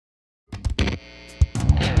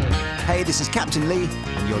Hey, this is Captain Lee,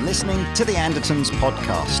 and you're listening to the Andertons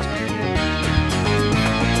podcast.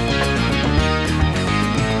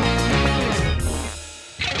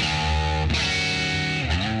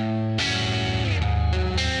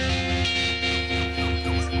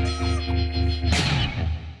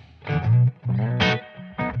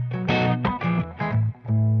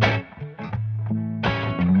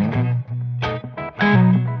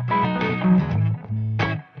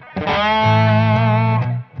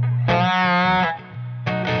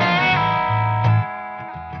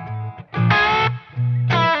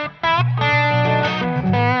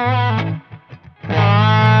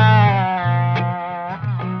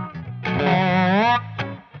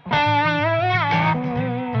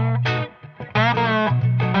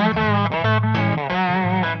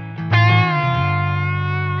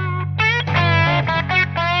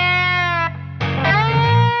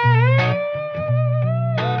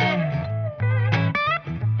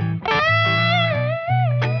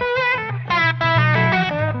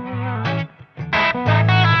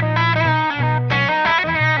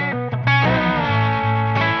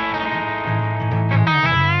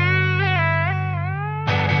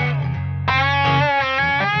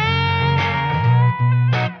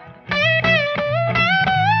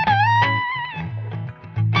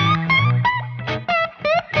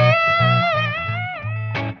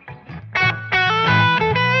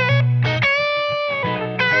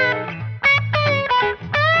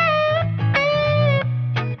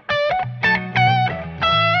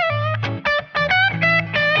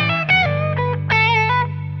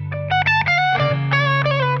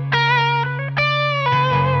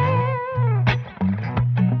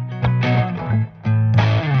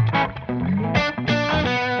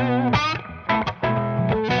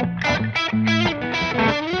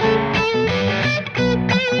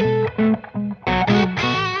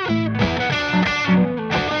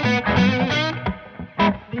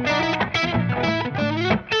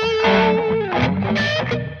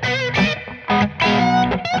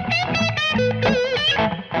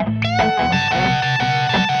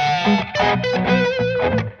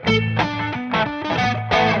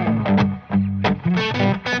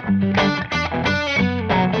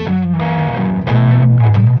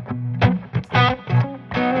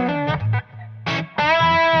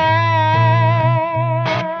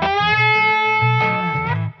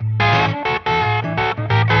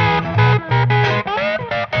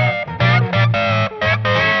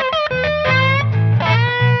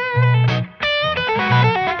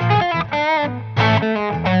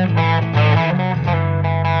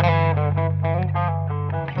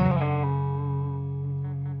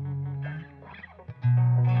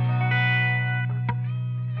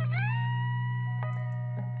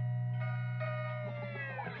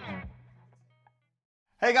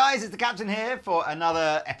 Hey guys, it's the Captain here for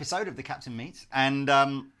another episode of The Captain Meets, and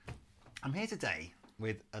I'm here today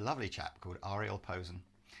with a lovely chap called Ariel Posen,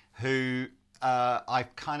 who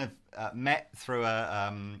I've kind of met through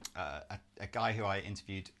a guy who I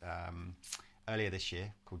interviewed earlier this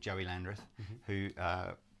year called Joey Landreth, who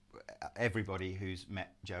everybody who's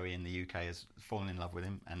met Joey in the UK has fallen in love with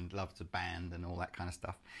him and loves the band and all that kind of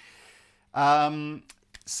stuff. And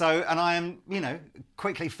I am,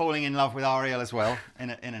 quickly falling in love with Ariel as well, in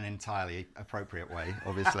an entirely appropriate way,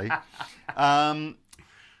 obviously.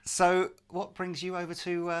 So what brings you over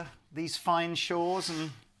to these fine shores?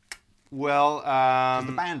 And well,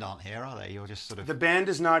 the band aren't here, are they? You're just sort of... The band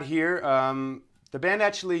is not here. The band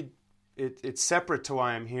actually, it's separate to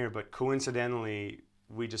why I'm here, but coincidentally,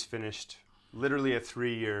 we just finished literally a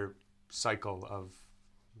 3-year cycle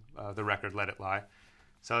of the record Let It Lie.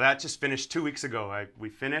 So that just finished 2 weeks ago. We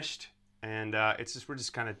finished, and we're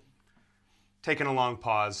just kind of taking a long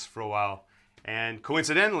pause for a while. And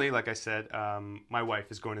coincidentally, like I said, my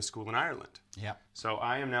wife is going to school in Ireland. Yeah. So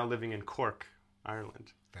I am now living in Cork,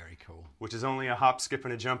 Ireland. Very cool. Which is only a hop, skip,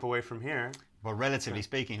 and a jump away from here. Well, relatively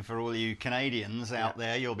speaking, for all you Canadians out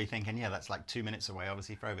there, you'll be thinking, yeah, that's like 2 minutes away.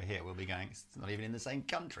 Obviously, for over here, we'll be going, it's not even in the same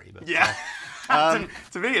country. But yeah.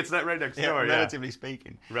 To me, it's not right next door. Relatively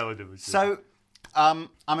speaking. Relatively speaking. So... I'm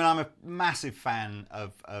a massive fan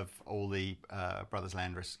of all the Brothers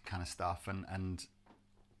Landreth kind of stuff, and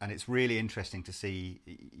it's really interesting to see,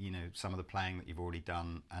 some of the playing that you've already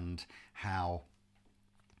done and how,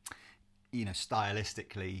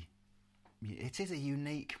 stylistically, it is a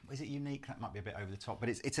unique. Is it unique? That might be a bit over the top, but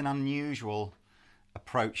it's an unusual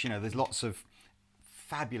approach. There's lots of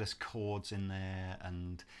fabulous chords in there,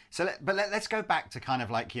 and so. Let's go back to kind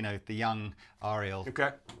of like the young Ariel. Okay.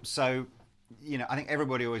 So. I think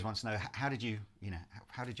everybody always wants to know, how did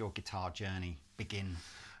your guitar journey begin?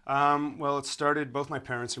 Well, it started, both my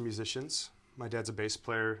parents are musicians. My dad's a bass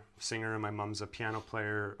player, singer, and my mom's a piano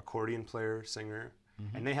player, accordion player, singer.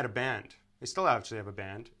 And they had a band. They still actually have a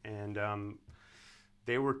band. And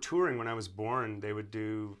they were touring when I was born. They would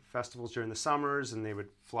do festivals during the summers, and they would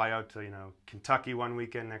fly out to, Kentucky one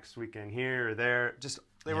weekend, next weekend here or there. Just,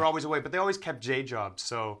 they were always away, but they always kept day jobs.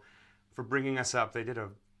 So for bringing us up, they did a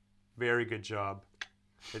very good job.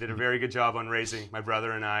 They did a very good job on raising my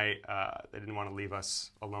brother and I. They didn't want to leave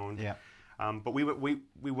us alone. Yeah. But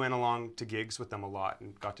we went along to gigs with them a lot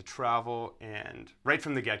and got to travel. And right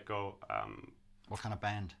from the get-go, what kind of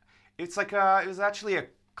band? it's like it was actually a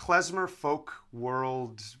klezmer folk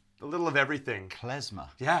world, a little of everything. Klezmer.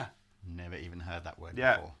 Yeah. Never even heard that word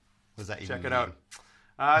Yeah. before. What does that even Check it mean? out.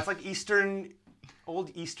 It's like old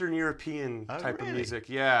Eastern European type of really? music.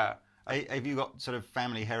 Yeah. Have you got sort of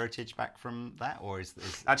family heritage back from that, or is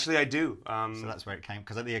Actually, I do. so that's where it came?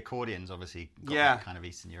 Because the accordion's obviously got Yeah. that kind of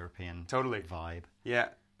Eastern European Totally. vibe. Yeah.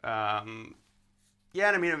 Yeah,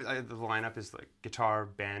 and I mean, the lineup is like guitar,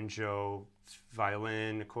 banjo,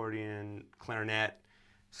 violin, accordion, clarinet,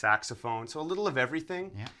 saxophone. So a little of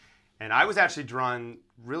everything. Yeah. And I was actually drawn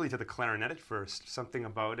really to the clarinet at first, something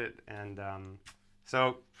about it. And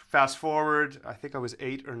so fast forward, I think I was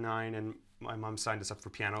 8 or 9, and my mom signed us up for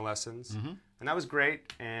piano lessons. And that was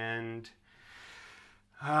great. And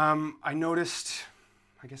I noticed,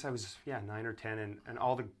 I guess I was, 9 or 10, and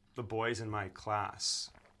all the boys in my class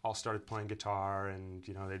all started playing guitar, and,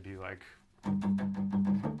 they'd be like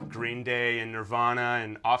Green Day and Nirvana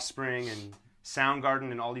and Offspring and Soundgarden,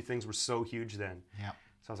 and all these things were so huge then. Yeah.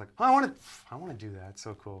 So I was like, oh, I want to do that. It's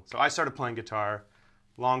so cool. So I started playing guitar.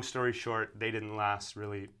 Long story short, they didn't last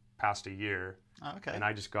really past a year. Oh, okay. And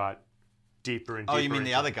I just got deeper and deeper. Oh, you mean into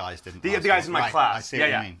the other guys didn't? The last guys long? in my Right, class. I see Yeah, what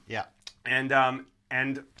yeah. you mean. Yeah.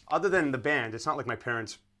 And other than the band, it's not like my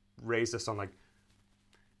parents raised us on like,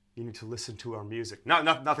 you need to listen to our music.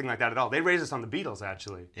 Nothing like that at all. They raised us on the Beatles,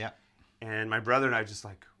 actually. Yeah. And my brother and I just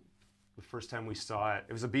like, the first time we saw it,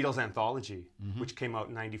 it was a Beatles anthology, which came out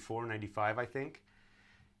in 94, 95, I think.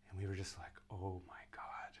 And we were just like, oh my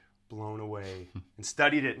God, blown away. And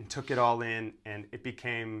studied it and took it all in. And it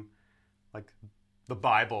became like the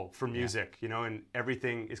Bible for music, and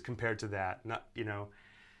everything is compared to that.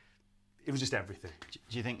 It was just everything.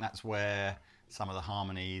 Do you think that's where some of the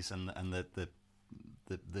harmonies and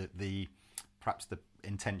the perhaps the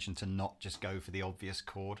intention to not just go for the obvious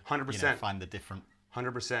chord, 100%. Find the different,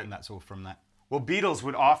 100%. and that's all from that. Well, Beatles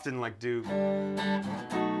would often like do.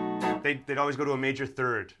 They'd always go to a major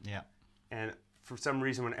third. Yeah. And for some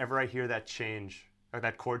reason, whenever I hear that change, or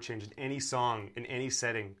that chord change in any song, in any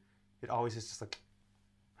setting, it always is just like,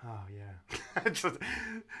 oh yeah. It's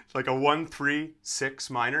like a 1-3-6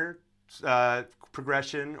 minor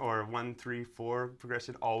progression, or 1-3-4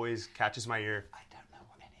 progression always catches my ear. I don't know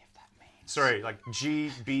what any of that means. Sorry, like G,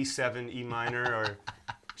 B7, E minor, or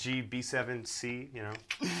G, B7, C,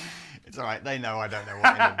 It's all right. They know I don't know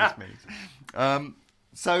what any of this means.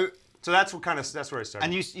 So that's where I started.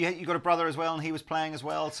 And you got a brother as well, and he was playing as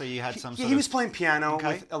well. So you had some. He was playing piano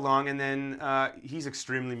Okay. along, and then he's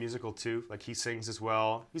extremely musical too. Like he sings as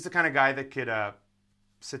well. He's the kind of guy that could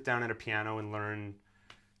sit down at a piano and learn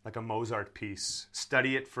like a Mozart piece,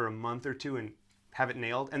 study it for a month or two, and have it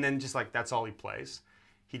nailed, and then just like that's all he plays.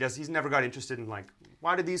 He's never got interested in like,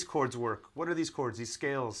 why do these chords work? What are these chords? These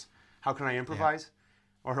scales? How can I improvise?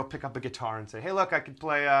 Or he'll pick up a guitar and say, hey, look, I could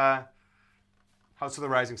play House of the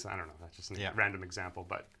Rising Sun. I don't know. That's just a random example,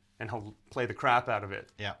 and he'll play the crap out of it.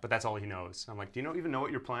 Yeah. But that's all he knows. I'm like, do you even know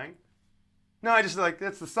what you're playing? No, I just like,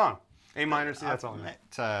 that's the song. A minor, C, that's all I know.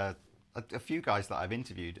 Met a few guys that I've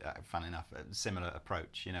interviewed, fun enough, a similar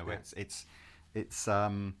approach. Where it's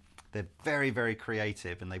they're very, very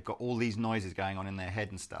creative, and they've got all these noises going on in their head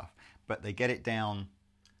and stuff, but they get it down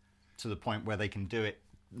to the point where they can do it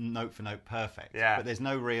note for note perfect. Yeah. But there's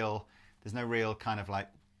no real kind of like,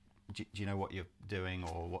 do you know what you're doing,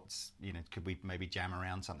 or what's, could we maybe jam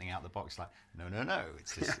around something out of the box? Like, no,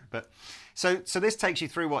 it's just. But so this takes you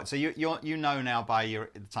through what? So you know now by the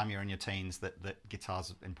time you're in your teens that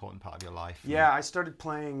guitar's an important part of your life. Yeah, I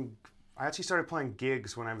actually started playing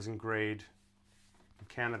gigs when I was in grade. In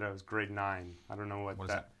Canada, I was grade 9. I don't know what is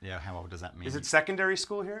that. Yeah, how old does that mean? Is it secondary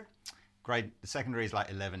school here? The secondary is like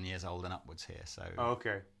 11 years old and upwards here. So. Oh,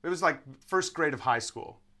 okay. It was like first grade of high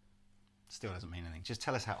school. Still doesn't mean anything. Just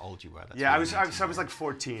tell us how old you were. That's I was like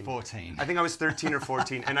 14. 14. I think I was 13 or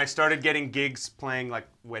 14, and I started getting gigs playing like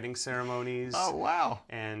wedding ceremonies. Oh wow!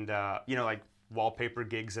 And like wallpaper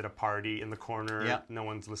gigs at a party in the corner, no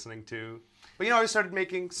one's listening to. But I started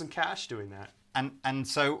making some cash doing that. And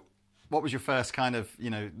so, what was your first kind of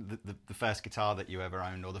the first guitar that you ever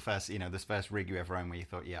owned, or the first this first rig you ever owned where you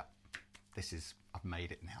thought, yeah, this is I've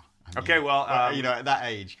made it now. Okay, well, at that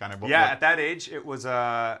age, kind of. At that age, it was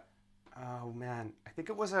I think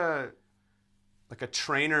it was a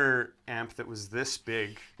trainer amp that was this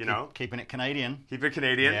big, keeping it Canadian. Keep it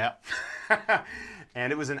Canadian. Yeah.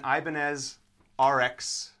 And it was an Ibanez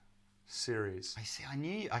RX series. I see.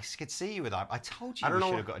 I could see you with that. I told you should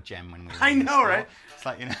have got a gem when we were I in the know, store. right? It's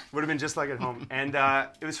like, Would have been just like at home. And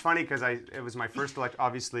it was funny because it was my first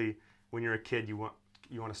obviously, when you're a kid, you want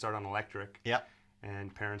to start on electric. Yeah.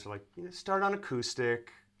 And parents are like, start on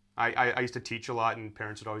acoustic. I used to teach a lot, and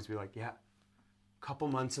parents would always be like, yeah, a couple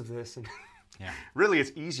months of this. And yeah. Really,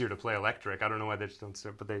 it's easier to play electric. I don't know why they just don't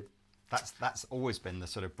start, but they... That's always been the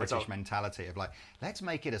sort of British mentality of like, let's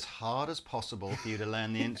make it as hard as possible for you to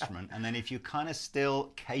learn the instrument, and then if you're kind of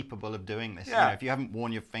still capable of doing this, if you haven't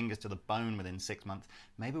worn your fingers to the bone within 6 months,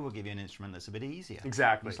 maybe we'll give you an instrument that's a bit easier.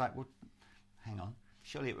 Exactly. And it's like, well, hang on.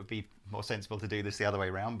 Surely it would be more sensible to do this the other way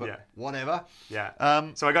around, but whatever.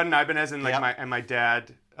 Yeah. So I got an Ibanez, and my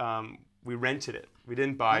dad, we rented it. We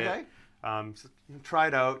didn't buy it. So, try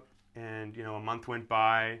it out, and a month went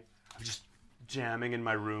by. I was just jamming in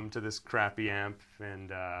my room to this crappy amp,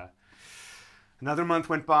 and another month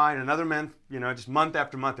went by, and another month, just month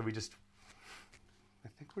after month, and I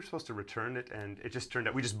think we're supposed to return it, and it just turned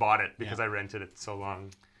out we just bought it because I rented it so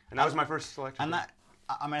long, and that was my first selection. And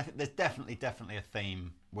I think there's definitely a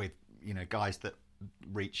theme with guys that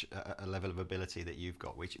reach a level of ability that you've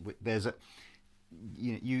got, which there's a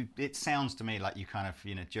it sounds to me like you kind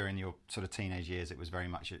of during your sort of teenage years it was very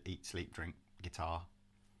much eat, sleep, drink, guitar.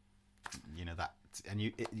 That, and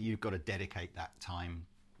you've got to dedicate that time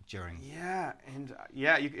during. Yeah, and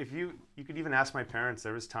if you could even ask my parents.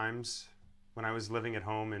 There was times when I was living at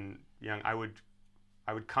home and young, I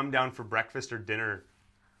would come down for breakfast or dinner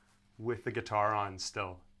with the guitar on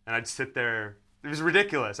still, and I'd sit there. It was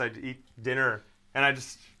ridiculous. I'd eat dinner and I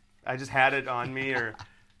just had it on me, or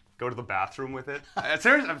go to the bathroom with it. I'm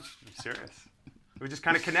serious. We just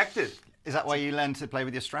kind of connected. Is that why you learned to play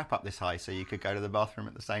with your strap up this high, so you could go to the bathroom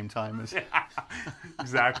at the same time as... Yeah,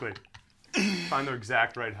 exactly. Find the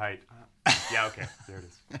exact right height. Yeah, okay, there it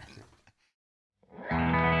is.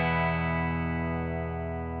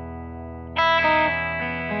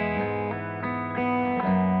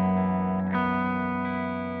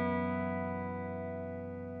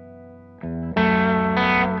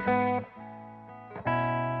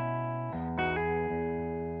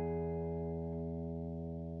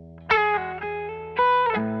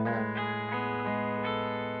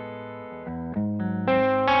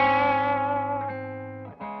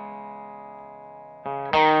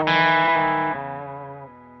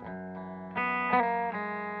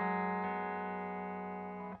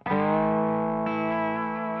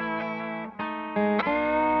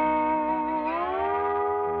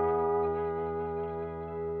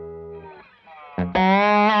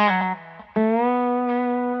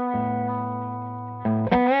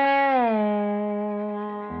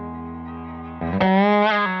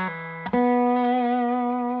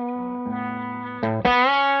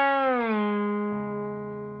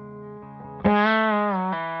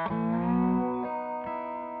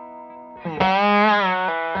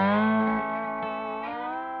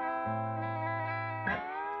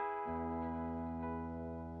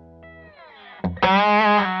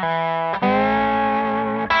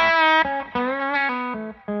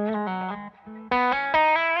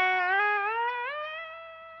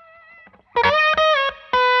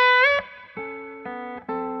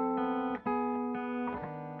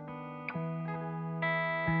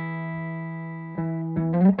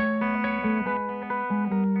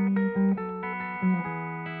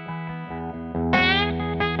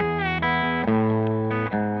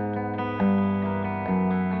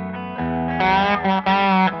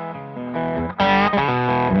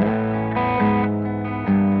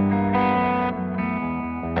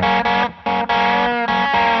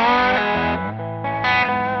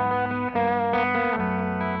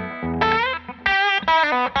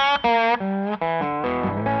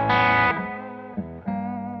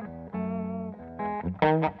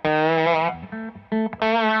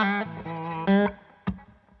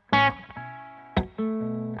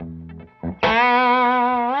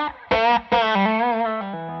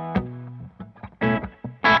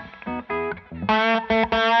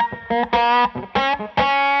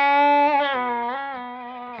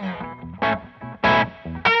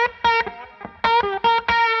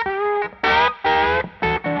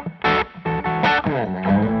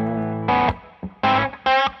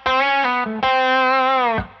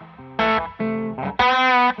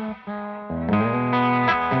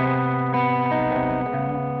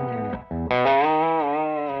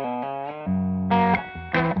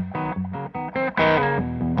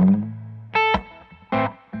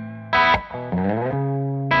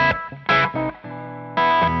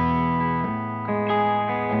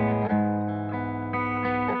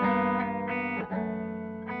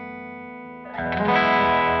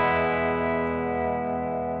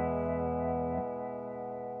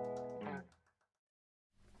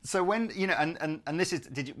 So when and this is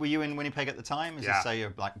were you in Winnipeg at the time? Is this say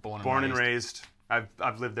you're like born and raised?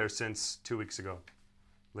 I've lived there since 2 weeks ago,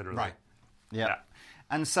 literally. Right. Yeah.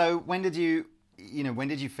 And so when did you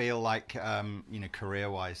feel like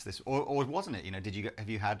career-wise this, or wasn't it? Have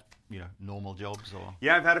you had normal jobs or?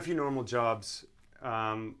 Yeah, I've had a few normal jobs.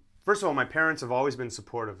 First of all, my parents have always been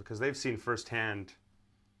supportive because they've seen firsthand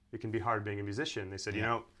it can be hard being a musician. They said,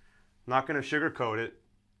 I'm not going to sugarcoat it.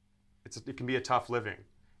 It can be a tough living.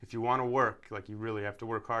 If you want to work, like you really have to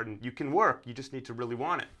work hard, and you can work. You just need to really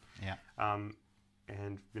want it. Yeah.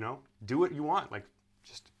 And do what you want. I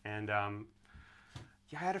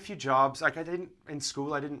had a few jobs. Like in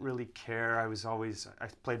school, I didn't really care. I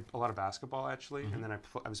played a lot of basketball actually, and then I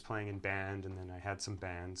was playing in band, and then I had some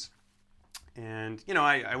bands. And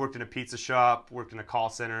I worked in a pizza shop, worked in a call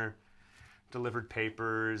center, delivered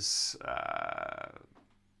papers,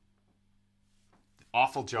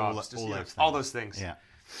 awful jobs, all those things. Yeah.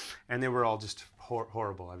 And they were all just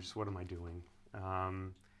horrible. I was just, what am I doing?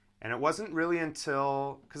 And it wasn't really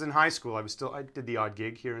until, because in high school I did the odd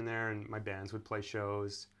gig here and there, and my bands would play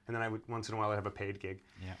shows, and then once in a while I'd have a paid gig.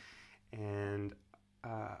 Yeah. And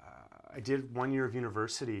I did 1 year of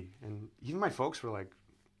university, and even my folks were like,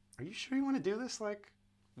 "Are you sure you want to do this? Like,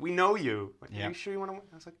 we know you. Like, Are you sure you want to?"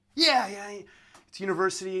 I was like, "Yeah. It's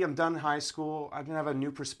university. I'm done high school. I'm gonna have a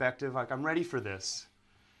new perspective. Like, I'm ready for this."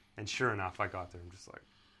 And sure enough, I got there. I'm just like,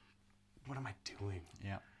 "What am I doing?"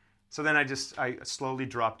 Yeah. So then I slowly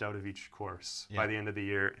dropped out of each course by the end of the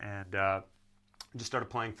year, and just started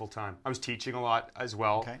playing full time. I was teaching a lot as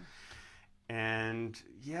well. Okay. And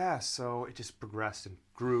so it just progressed and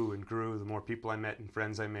grew the more people I met and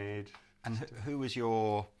friends I made. And who was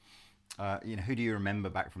your, who do you remember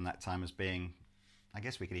back from that time as being, I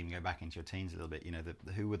guess we could even go back into your teens a little bit,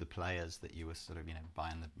 who were the players that you were sort of,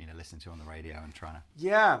 buying listening to on the radio and trying to...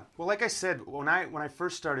 Yeah, well, like I said, when I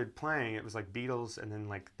first started playing, it was like Beatles and then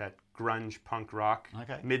like that grunge punk rock,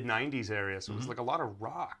 mid-90s area, so it was like a lot of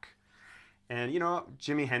rock. And,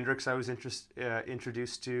 Jimi Hendrix I was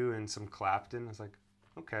introduced to, and some Clapton. I was like,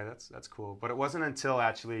 okay, that's cool. But it wasn't until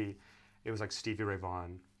actually it was like Stevie Ray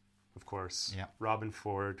Vaughan, of course, Robin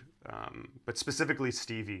Ford, but specifically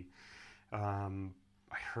Stevie.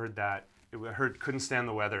 I heard that. I heard Couldn't Stand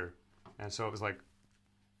the Weather. And so it was like,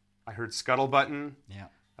 I heard Scuttlebutton,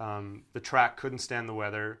 the track Couldn't Stand the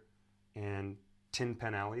Weather, and Tin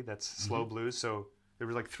Pan Alley, that's slow blues. So there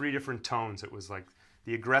were like 3 different tones. It was like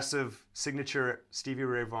the aggressive signature Stevie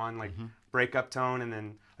Ray Vaughan, like breakup tone, and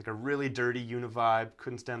then like a really dirty univibe,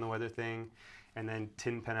 Couldn't Stand the Weather thing. And then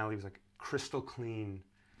Tin Pan Alley was like crystal clean.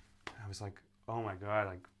 I was like, oh my God,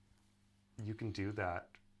 like you can do that.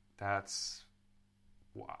 That's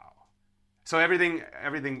wow. So everything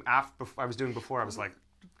after I was doing before, I was like,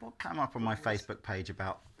 what came up on my Facebook page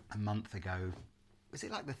about a month ago? Was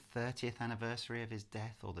it like the 30th anniversary of his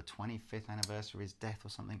death or the 25th anniversary of his death or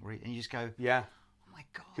something? And you just go, yeah. Oh my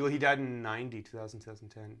God. Well, he died in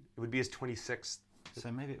 2010. It would be his 26th.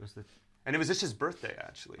 So maybe it was and it was just his birthday,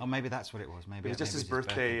 actually. Oh, maybe that's what it was. Maybe it was just his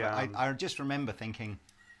birthday. I just remember thinking,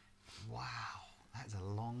 wow, that's a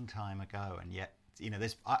long time ago. And yet,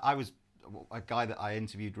 I was a guy that I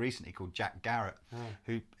interviewed recently called Jack Garrett,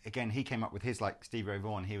 who, again, he came up with his, like, Stevie Ray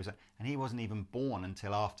Vaughan. And he wasn't even born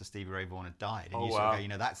until after Stevie Ray Vaughan had died. And you sort of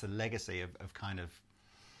go, that's a legacy of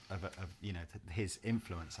his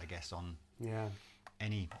influence, I guess, on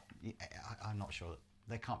any... I'm not sure...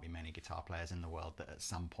 There can't be many guitar players in the world that at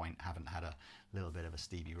some point haven't had a little bit of a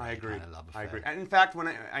Stevie Ray kind of love affair. I agree. And in fact, when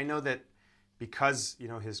I know that because,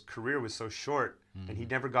 his career was so short and he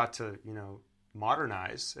never got to,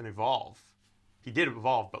 modernize and evolve. He did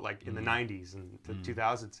evolve, but like in the 90s and the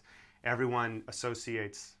 2000s, everyone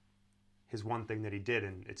associates his one thing that he did,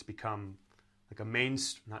 and it's become like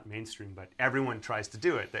not mainstream, but everyone tries to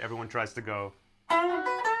do it. Everyone tries to go...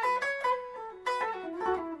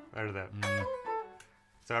 Or that.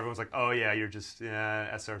 So everyone's like, oh yeah, you're just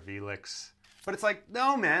SRV licks. But it's like,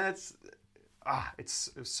 no man, it's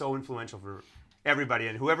so influential for everybody.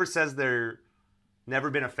 And whoever says they're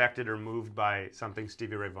never been affected or moved by something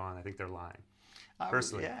Stevie Ray Vaughan, I think they're lying.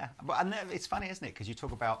 Personally. Yeah, and it's funny, isn't it? Because you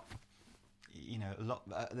talk about, a lot.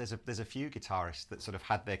 There's a few guitarists that sort of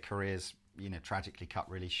had their careers, tragically cut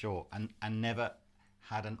really short, and never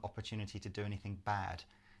had an opportunity to do anything bad.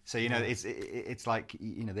 So it's like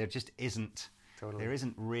there just isn't. Totally. There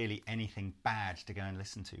isn't really anything bad to go and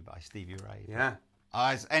listen to by Stevie Ray. Yeah.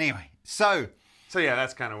 Anyway, so yeah,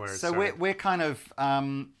 that's kind of where it started. So we're kind of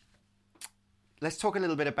let's talk a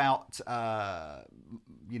little bit about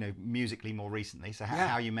musically more recently. So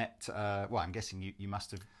how you met? Well, I'm guessing you must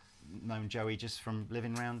have known Joey just from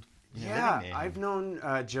living around Yeah, living near I've him.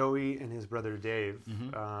 known Joey and his brother Dave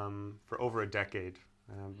Mm-hmm. for over a decade,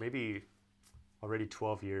 maybe already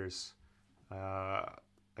 12 years.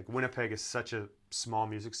 Like Winnipeg is such a small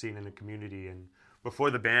music scene in the community, and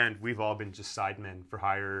before the band, we've all been just sidemen for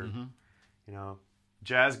hire. Mm-hmm. You know,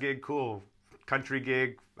 jazz gig, cool. Country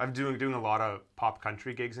gig. I'm doing a lot of pop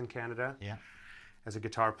country gigs in Canada. Yeah. As a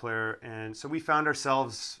guitar player, and so we found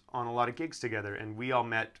ourselves on a lot of gigs together, and we all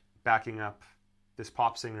met backing up this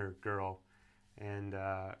pop singer girl, and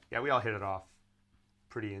we all hit it off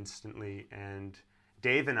pretty instantly. And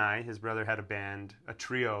Dave and I, his brother, had a band, a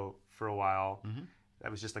trio for a while. Mm-hmm.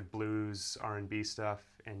 That was just like blues, R&B stuff,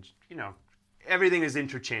 and everything is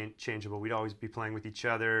interchangeable. We'd always be playing with each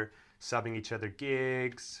other, subbing each other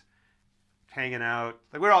gigs, hanging out.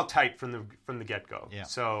 Like we're all tight from the get-go. Yeah.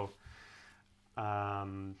 So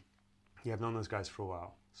I've known those guys for a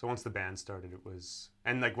while. So once the band started, it was,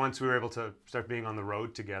 and like once we were able to start being on the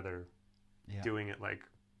road together, doing it like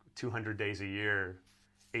 200 days a year,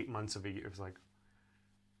 8 months of a year, it was like,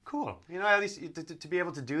 cool. At least to be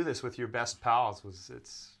able to do this with your best pals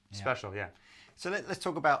it's special, yeah. So let's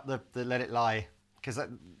talk about the Let It Lie, because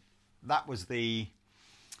that was the,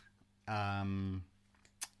 I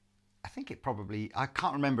think it probably, I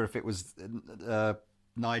can't remember if it was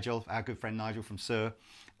Nigel, our good friend Nigel from Sur.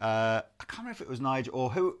 I can't remember if it was Nigel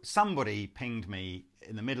or somebody pinged me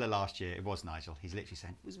in the middle of last year. It was Nigel. He's literally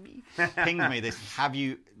saying, it was me. Pinged me this,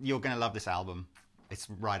 you're going to love this album. It's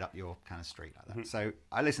right up your kind of street like that. Mm-hmm. So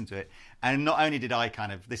I listened to it, and not only did I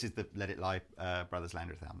this is the Let It Lie Brothers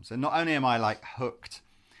Landreth album. So not only am I like hooked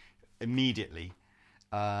immediately,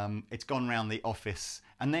 it's gone around the office,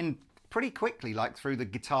 and then pretty quickly, like through the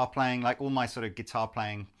guitar playing, like all my sort of guitar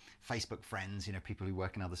playing Facebook friends, people who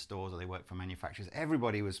work in other stores or they work for manufacturers,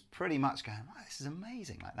 everybody was pretty much going, wow, this is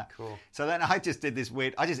amazing, like that. Cool. So then I just did this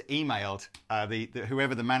weird, I just emailed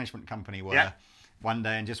whoever the management company were one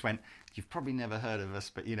day and just went, you've probably never heard of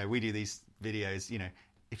us, but we do these videos,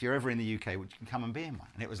 if you're ever in the UK, you can come and be in one.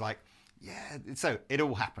 And it was like, yeah, so it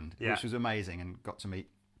all happened, which was amazing, and got to meet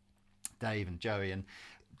Dave and Joey and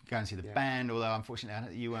go and see the band, although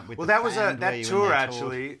unfortunately you weren't with the band. Well, that was that tour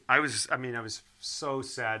actually. I was so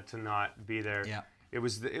sad to not be there. Yeah. It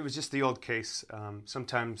was just the old case.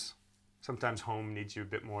 Sometimes home needs you a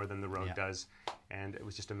bit more than the road does, and it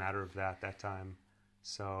was just a matter of that time.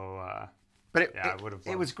 So, but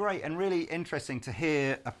it was great and really interesting to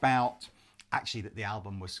hear about actually that the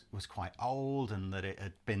album was quite old, and that it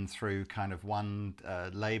had been through kind of one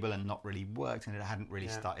label and not really worked, and it hadn't really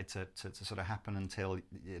started to sort of happen until it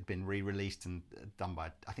had been re-released and done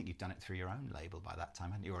by, I think you've done it through your own label by that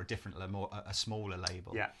time, hadn't you, or a smaller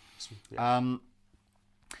label. Yeah.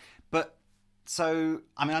 But so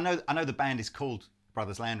I mean I know the band is called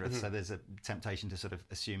Brothers Landreth, so there's a temptation to sort of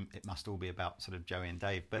assume it must all be about sort of Joey and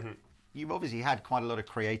Dave, but you've obviously had quite a lot of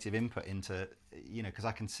creative input into, because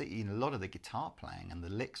I can see a lot of the guitar playing and the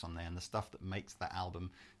licks on there and the stuff that makes that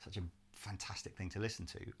album such a fantastic thing to listen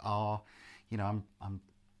to are, I'm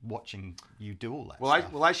watching you do all that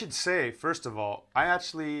stuff. I should say, first of all, I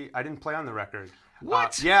didn't play on the record.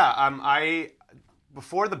 What?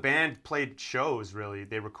 Before the band played shows, really,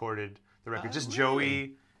 they recorded the record. Just really?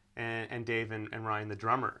 Joey and Dave and Ryan, the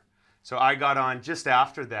drummer. So I got on just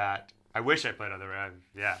after that. I wish I played on the record,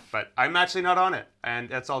 but I'm actually not on it, and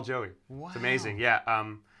that's all Joey. Wow. It's amazing,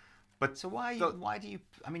 But so why do you?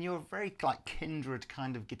 I mean, you're very like kindred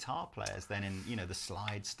kind of guitar players then, in the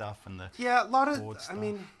slide stuff and the a lot chord stuff.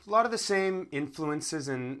 a lot of the same influences,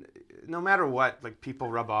 and no matter what, like people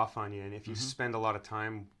rub off on you, and if you spend a lot of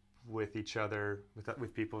time with each other,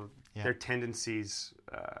 with people, their tendencies,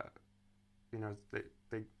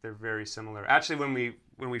 they're very similar. Actually,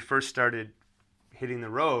 when we first started hitting the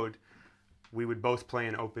road, we would both play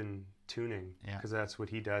in open tuning because that's what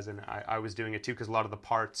he does, and I was doing it too because a lot of the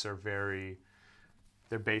parts are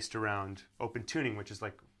they're based around open tuning, which is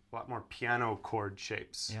like a lot more piano chord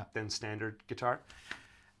shapes than standard guitar,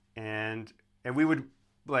 and we would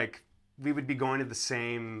be going to the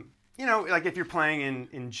same, like if you're playing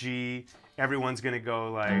in G, everyone's gonna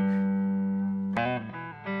go like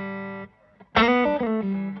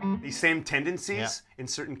these same tendencies in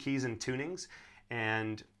certain keys and tunings,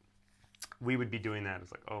 and we would be doing that.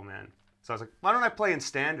 It's like, oh man. So I was like, why don't I play in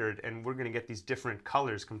standard, and we're going to get these different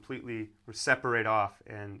colors completely separate off,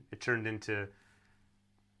 and it turned into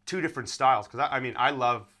two different styles. Because I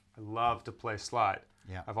love to play slide.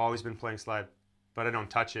 Yeah. I've always been playing slide, but I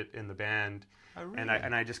don't touch it in the band. Oh, really?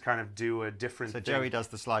 And I just kind of do a different thing. So Joey does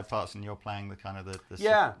the slide parts, and you're playing the kind of the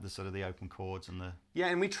sort of the open chords and the... Yeah,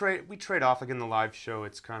 and we trade off. Like in the live show,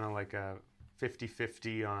 it's kind of like a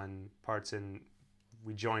 50-50 on parts, and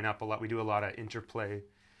we join up a lot. We do a lot of interplay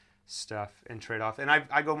stuff and trade off. And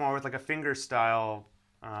I go more with like a finger style,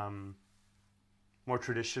 more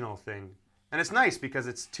traditional thing. And it's nice because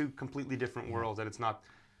it's two completely different worlds, and it's not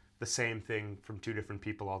the same thing from two different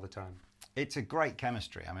people all the time. It's a great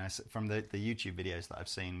chemistry. I mean, from the YouTube videos that I've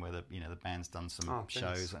seen, where the band's done some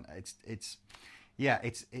shows, and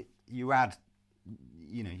you add,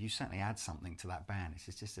 you certainly add something to that band. It's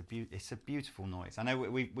just it's a beautiful noise. I know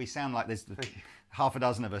we sound like there's half a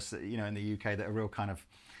dozen of us, in the UK that are real kind of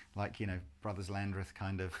like Brothers Landreth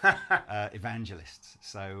kind of evangelists.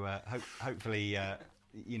 So hopefully.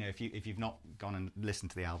 If you've not gone and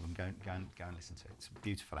listened to the album, go and listen to it. It's a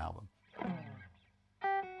beautiful album.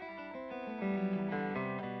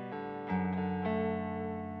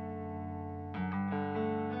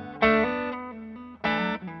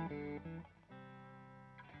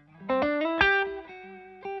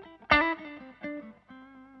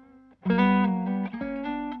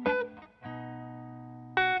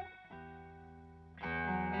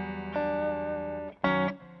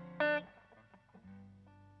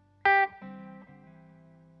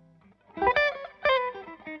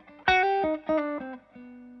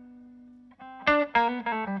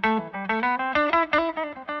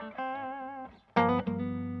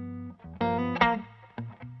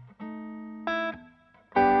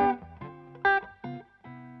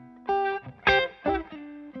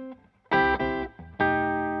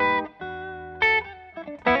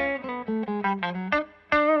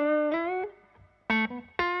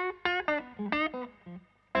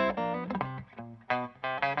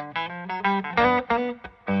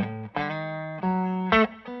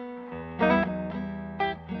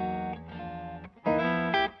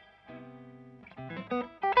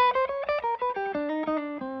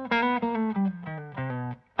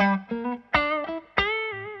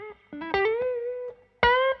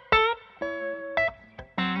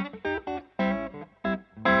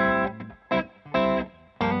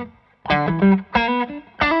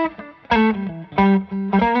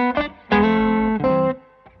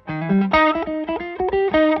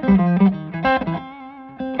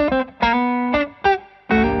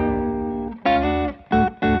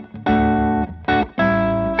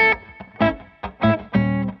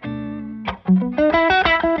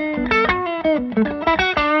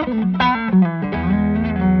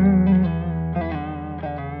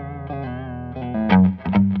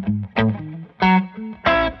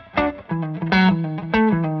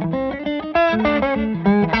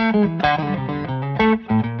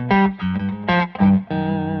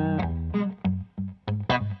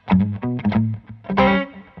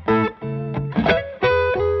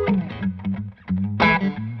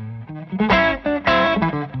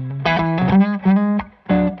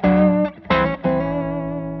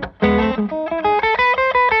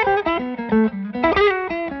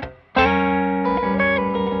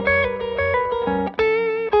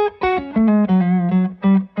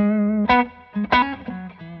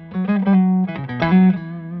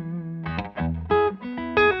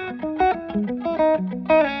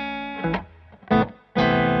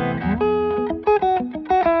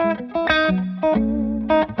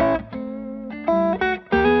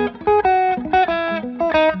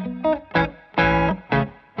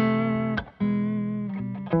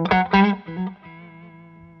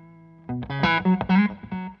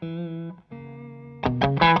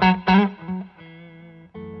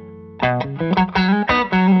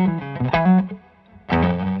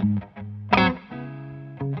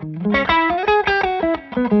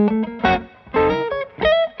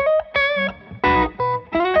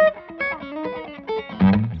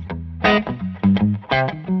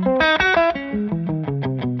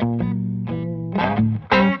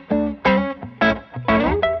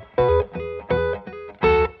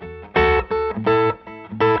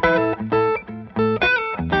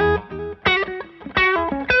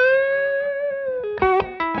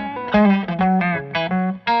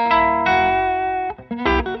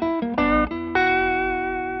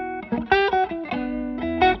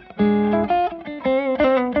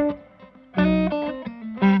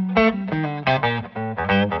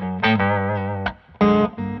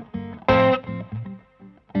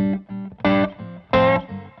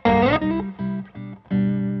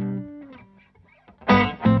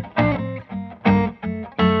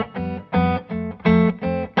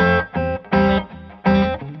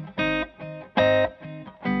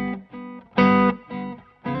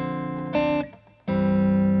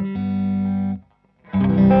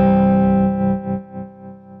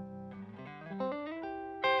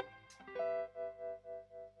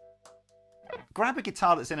 Grab a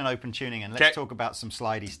guitar that's in an open tuning and let's talk about some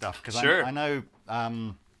slidey stuff, because sure. I know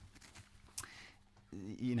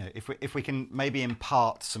you know, if we can maybe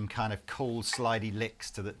impart some kind of cool slidey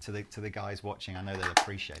licks to the guys watching, I know they'll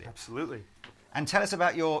appreciate it. Absolutely. And tell us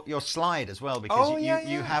about your slide as well, because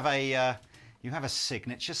you have a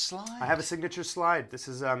signature slide. I have a signature slide. This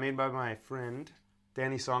is made by my friend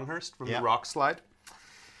Danny Songhurst from the Rock Slide,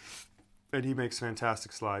 and he makes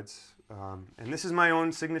fantastic slides. And this is my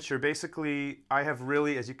own signature. Basically, I have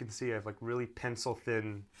really, as you can see, I have like really pencil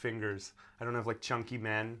thin fingers. I don't have like chunky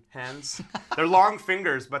man hands. They're long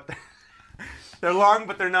fingers, but they're long,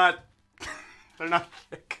 but they're not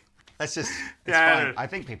thick. That's just fine. I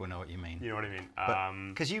think people know what you mean. You know what I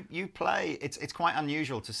mean? Because you play, it's quite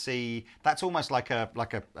unusual to see. That's almost like a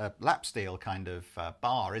lap steel kind of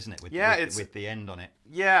bar, isn't it? With the end on it.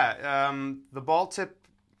 Yeah, the ball tip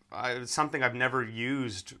is something I've never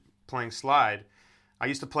used playing slide. I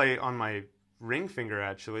used to play on my ring finger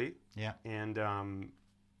actually. Yeah. And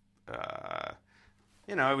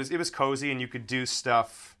you know, it was cozy, and you could do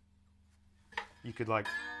stuff. You could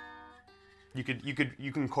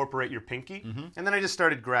incorporate your pinky, and then I just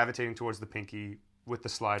started gravitating towards the pinky with the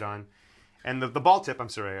slide on, and the ball tip. I'm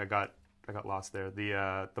sorry, I got lost there.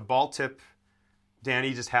 The ball tip,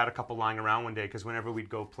 Danny just had a couple lying around one day, because whenever we'd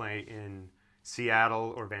go play in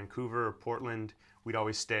Seattle or Vancouver or Portland, we'd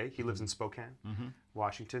always stay. He lives in Spokane,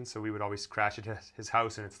 Washington, so we would always crash at his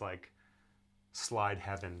house, and it's like slide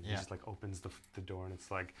heaven. He just like opens the door, and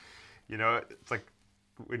it's like, you know, it's like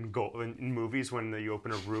in movies when you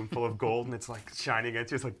open a room full of gold and it's like shining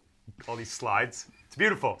against you. It's like all these slides. It's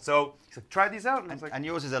beautiful. So he's like, try these out. And I was like, and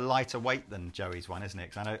yours is a lighter weight than Joey's one, isn't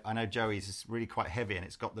it? Because I know Joey's is really quite heavy, and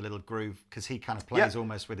it's got the little groove, because he kind of plays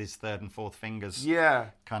almost with his third and fourth fingers.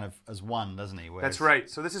 Yeah. Kind of as one, doesn't he? Whereas, that's right.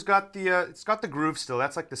 So this has got it's got the groove still.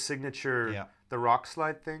 That's like the signature, the rock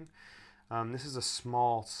slide thing. This is a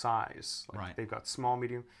small size. Like, right. They've got small,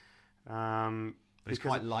 medium. But it's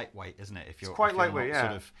quite lightweight, isn't it? It's quite lightweight,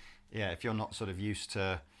 yeah. If you're not sort of used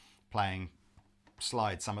to playing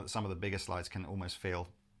slides, some of the bigger slides can almost feel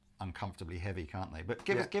uncomfortably heavy, can't they? But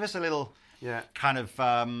give us a little kind of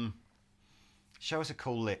show us a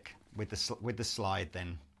cool lick with the slide.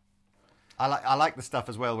 Then I like the stuff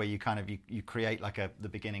as well where you kind of you create like the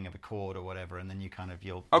beginning of a chord or whatever, and then you kind of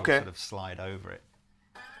you'll sort of slide over it.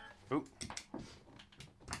 Ooh.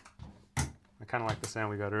 I kind of like the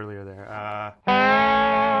sound we got earlier there.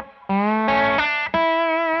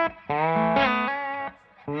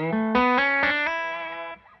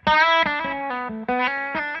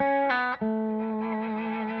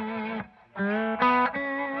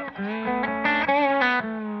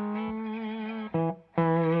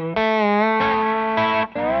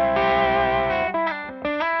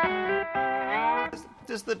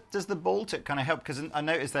 Does the ball tip kind of help? Because I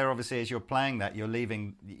noticed there, obviously, as you're playing that, you're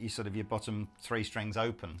leaving your bottom three strings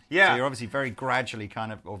open. Yeah. So you're obviously very gradually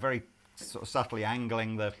or very sort of subtly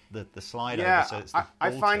angling the slide over. So it's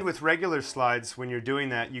I find with regular slides, when you're doing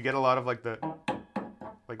that, you get a lot of like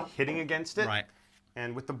hitting against it. Right.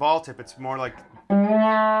 And with the ball tip, it's more like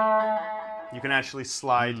you can actually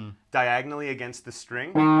slide diagonally against the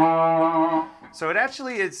string. So it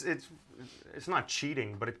actually it's not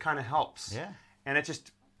cheating, but it kind of helps. Yeah. And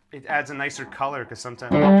it adds a nicer color, because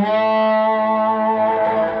sometimes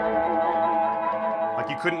like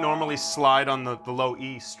you couldn't normally slide on the low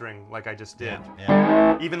E string like I just did.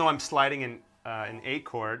 Yeah. Even though I'm sliding in an A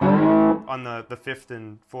chord on the fifth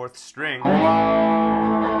and fourth string, I'm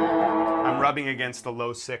rubbing against the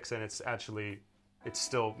low six, and it's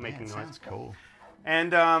still making noise. Sounds cool.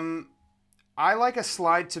 And I like a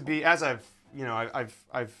slide to be, as I've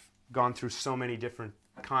gone through so many different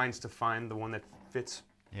kinds to find the one that fits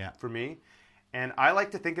for me, and I like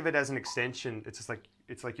to think of it as an extension. It's just like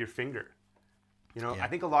your finger, you know. I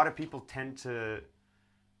think a lot of people tend to,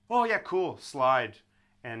 cool slide,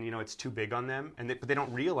 and it's too big on them, but they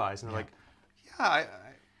don't realize, and they're like, I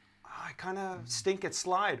kind of stink at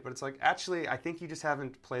slide, but it's like, actually, I think you just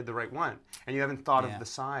haven't played the right one, and you haven't thought of the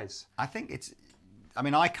size. I think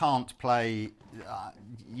I can't play.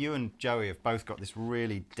 You and Joey have both got this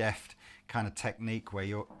really deft kind of technique where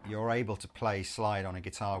you're able to play slide on a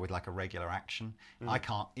guitar with like a regular action. I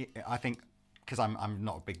can't. I think because I'm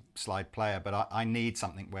not a big slide player, but I need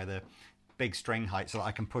something where the big string height, so that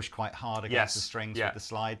I can push quite hard against the strings with the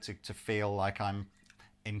slide to feel like I'm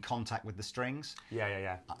in contact with the strings. But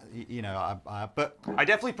I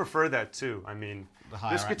definitely prefer that too. I mean,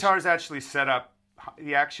 this guitar is actually set up.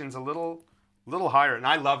 The action's a little higher, and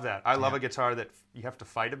I love that. I love a guitar that you have to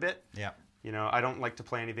fight a bit. Yeah. I don't like to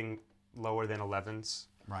play anything lower than 11s.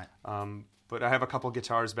 Right. But I have a couple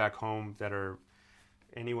guitars back home that are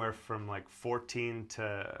anywhere from like 14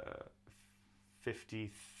 to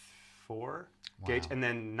 54 gauge, and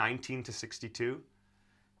then 19 to 62.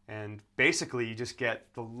 And basically, you just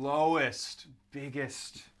get the lowest,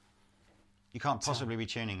 biggest. You can't possibly be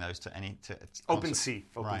tuning those to any Open C,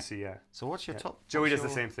 right. C, yeah. So what's your top? Joey what's does the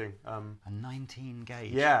your- same thing. A 19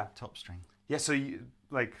 gauge. Yeah. Top string. Yeah, so you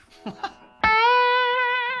like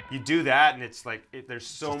you do that, and it's like there's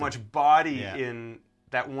so much body in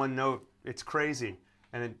that one note. It's crazy,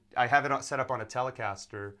 and I have it set up on a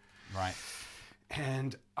Telecaster. Right.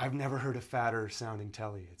 And I've never heard a fatter sounding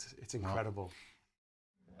Tele. It's incredible.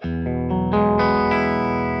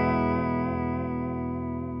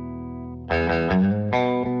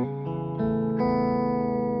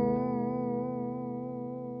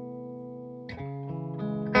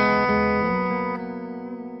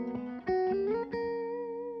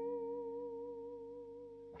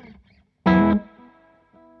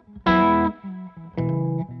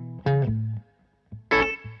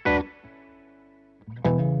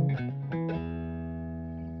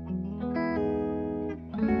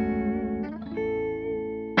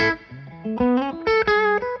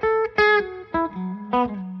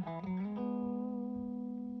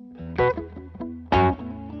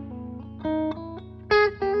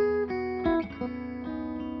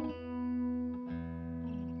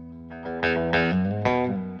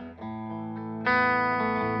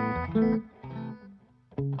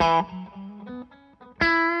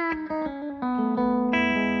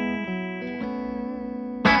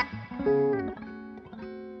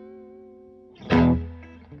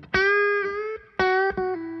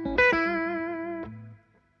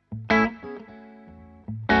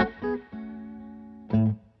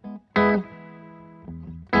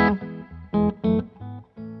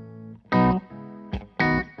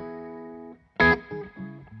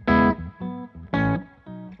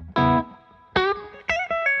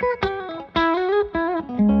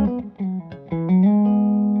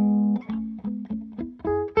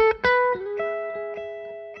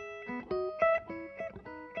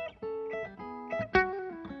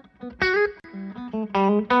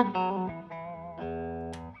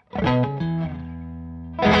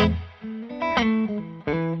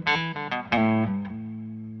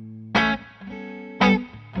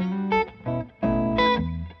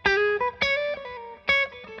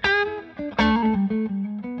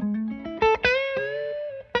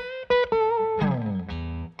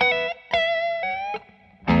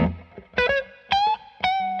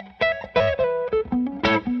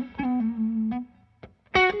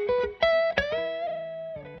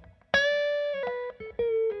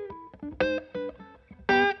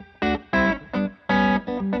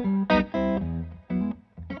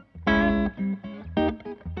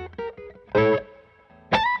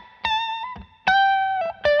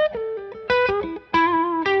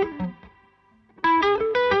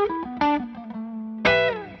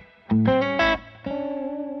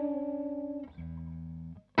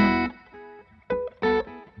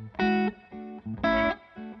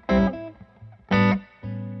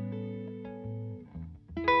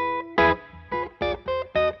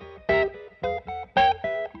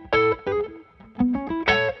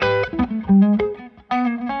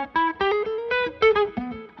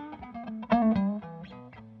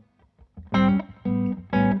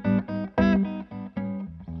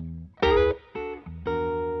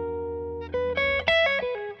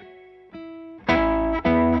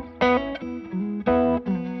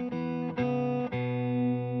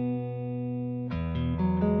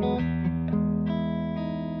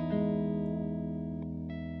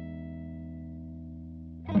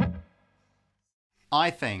 I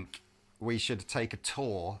think we should take a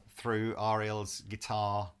tour through Ariel's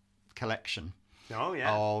guitar collection. Oh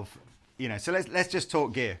yeah. Of, you know, so let's just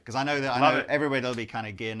talk gear, because I know everybody will be kind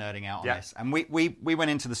of gear nerding out on this. And we went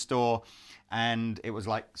into the store, and it was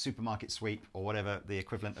like supermarket sweep or whatever the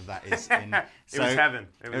equivalent of that is. It was heaven.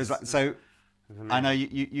 It was like, so. I know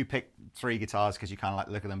you picked 3 guitars because you kind of like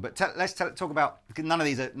the look of them, but let's talk about, because none of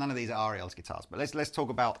these are Ariel's guitars, but let's talk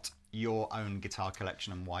about your own guitar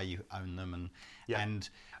collection and why you own them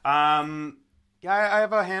I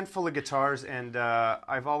have a handful of guitars, and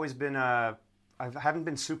I've always been I haven't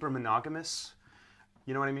been super monogamous.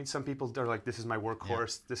 You know what I mean? Some people are like, this is my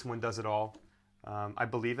workhorse. Yeah. This one does it all. I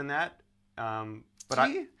believe in that. But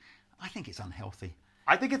I think it's unhealthy.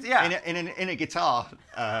 I think it's in a guitar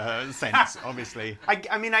sense, obviously.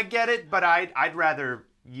 I mean, I get it, but I'd rather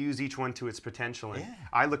use each one to its potential. And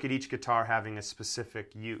I look at each guitar having a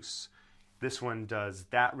specific use. This one does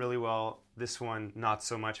that really well. This one not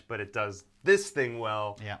so much, but it does this thing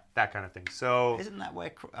well. Yeah, that kind of thing. So isn't that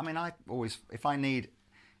where? I mean, I always if I need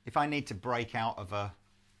to break out of a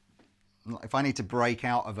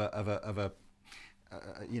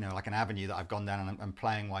like an avenue that I've gone down, and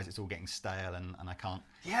playing wise, it's all getting stale, and I can't.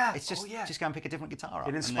 Yeah. It's just go and pick a different guitar up.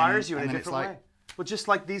 It inspires you in a it's different way. Well, just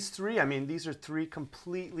like these three. I mean, these are three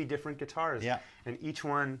completely different guitars. Yeah. And each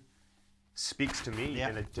one speaks to me Yeah.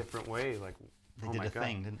 in a different way. Like, They oh did my a God.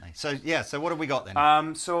 thing, didn't they? So yeah. So what have we got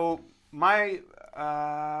then? So my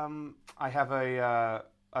I have a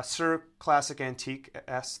Sir Classic Antique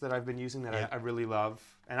S that I've been using that Yeah. I really love,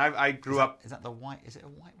 and I grew up Is that the white? Is it a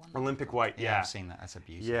white one? Olympic white. Yeah, Yeah. I've seen that. That's a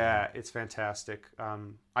beauty. Yeah, it's fantastic.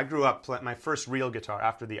 I grew up my first real guitar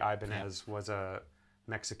after the Ibanez was a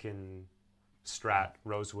Mexican Strat,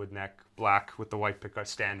 rosewood neck, black with the white pickguard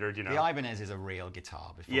standard. You know. The Ibanez is a real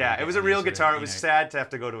guitar. Before Yeah, we it was get a real into guitar. you It was know, sad to have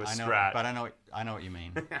to go to a I know, Strat. but I know what you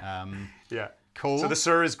mean. Yeah. Cool. So the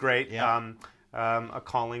Sir is great. Yeah. A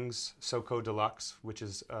Collings SoCo Deluxe, which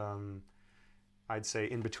is I'd say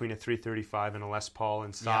in between a 335 and a Les Paul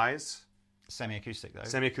in size. Semi-acoustic though.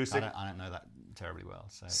 Semi-acoustic. I don't know that terribly well.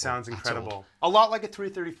 So Sounds at all. incredible. A lot like a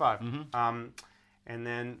 335. Mm-hmm. And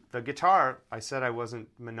then the guitar, I said I wasn't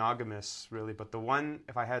monogamous really, but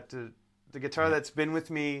the guitar that's been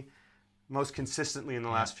with me most consistently in the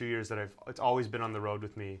last few years it's always been on the road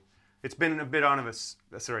with me. It's been a bit on it's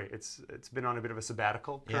been on a bit of a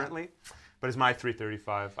sabbatical currently, but it's my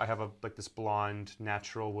 335. I have this blonde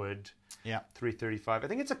natural wood 335. I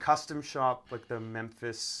think it's a custom shop, like the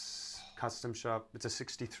Memphis custom shop. It's a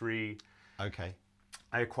 63. Okay.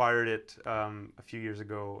 I acquired it a few years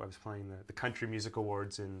ago. I was playing the Country Music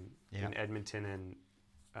Awards in Edmonton, and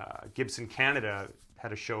Gibson Canada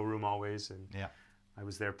had a showroom always, and I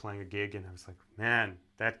was there playing a gig, and I was like, man,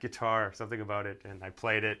 that guitar, something about it, and I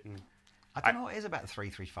played it. And I don't know what it is about the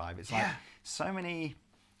 335. It's like so many.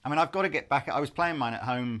 I mean, I've got to get back. I was playing mine at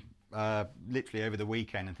home literally over the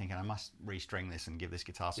weekend and thinking I must restring this and give this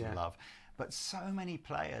guitar some love. But so many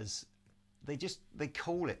players, they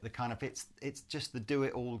call it the kind of it's just the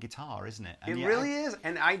do-it-all guitar, isn't it? And it really is,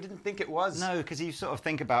 and I didn't think it was. No, because you sort of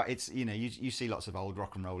think about you see lots of old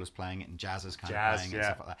rock and rollers playing it and jazzers kind of playing it and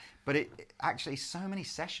stuff like that. But it actually, so many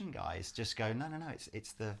session guys just go, no,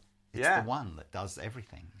 it's the one that does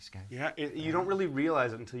everything. You just go, you don't really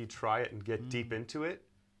realize it until you try it and get deep into it.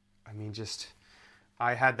 I mean,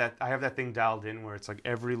 I have that thing dialed in where it's like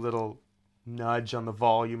every little nudge on the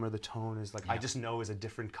volume or the tone is like I just know is a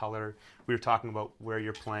different color. We were talking about where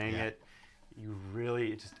you're playing it. You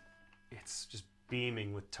really it's just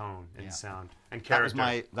beaming with tone and sound and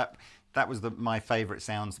character. That was my favorite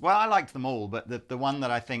sounds. Well, I liked them all, but the one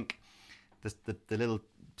that I think the little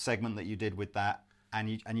segment that you did with that, and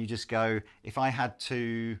you just go, if I had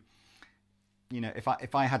to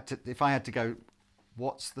go,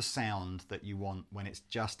 what's the sound that you want when it's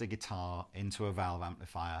just a guitar into a valve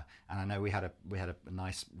amplifier? And I know we had a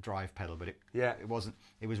nice drive pedal, but it wasn't.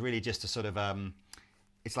 It was really just a sort of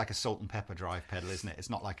it's like a salt and pepper drive pedal, isn't it? It's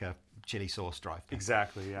not like a chili sauce drive pedal.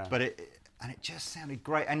 Exactly, yeah. But it just sounded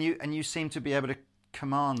great, and you seem to be able to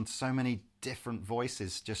command so many different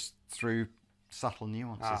voices just through subtle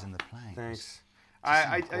nuances in the playing. Thanks.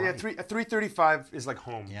 A 335 is like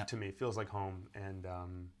home to me. It feels like home, and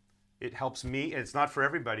it helps me. It's not for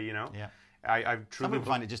everybody, you know. Yeah. I truly Some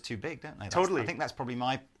people find it just too big, don't they? Totally. I think that's probably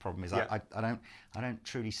my problem. Is I don't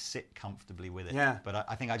truly sit comfortably with it. Yeah. But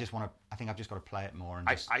I think I've just got to play it more and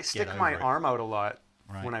just I stick get my over it. arm out a lot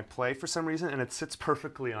when I play for some reason, and it sits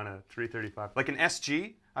perfectly on a 335. Like an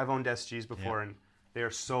SG, I've owned SGs before, and they are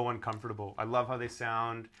so uncomfortable. I love how they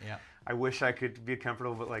sound. Yeah. I wish I could be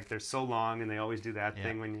comfortable, but like they're so long, and they always do that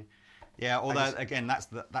thing when you. Yeah, although again, that's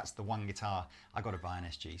the one guitar I got to buy an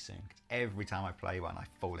SG soon. 'Cause every time I play one, I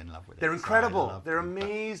fall in love with it. They're incredible. They're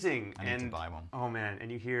amazing. I need to buy one. Oh man,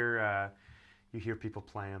 and you hear people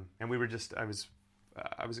play them. And we were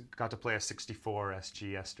got to play a 64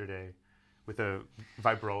 SG yesterday with a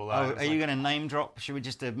vibrola. Oh, are you going to name drop? Should we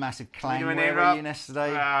just do a massive clang? Where were you yesterday?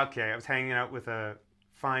 Okay, I was hanging out with a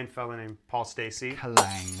fine fella named Paul Stacy.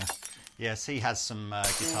 Clang. Yes, he has some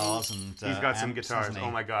guitars and he's got some amps, guitars. hasn't he?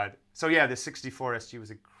 Oh my god! So yeah, the '64 SG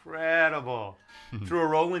was incredible. Through a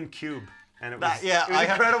Roland Cube, and it was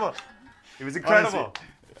incredible. It was incredible.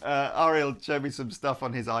 Honestly, Ariel showed me some stuff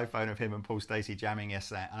on his iPhone of him and Paul Stacey jamming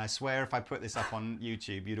yesterday, and I swear if I put this up on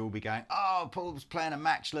YouTube, you'd all be going, "Oh, Paul's playing a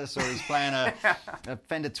Matchless, or he's playing a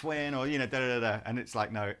Fender Twin, or da da da." And it's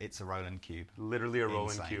like, no, it's a Roland Cube. Literally a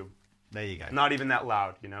Roland Cube. There you go. Not even that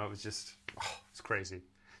loud, It was just, it's crazy.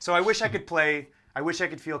 So I wish I could play. I wish I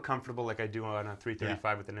could feel comfortable like I do on a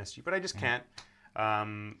 335 with an SG, but I just can't.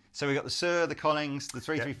 So we got the Sir, the Collings, the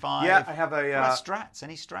 335. Yeah, I have a Strats.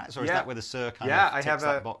 Any Strats, or is that where the Sir kind of I ticks have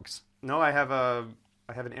that box? No, I have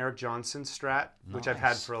an Eric Johnson Strat, which I've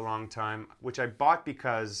had for a long time, which I bought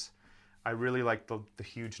because I really like the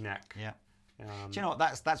huge neck. Yeah. Do you know what?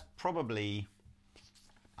 That's probably,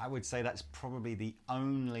 I would say that's probably the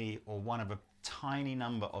only or one of a tiny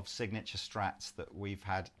number of signature Strats that we've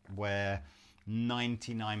had where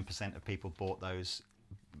 99% of people bought those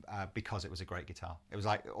because it was a great guitar. It was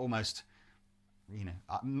like almost, you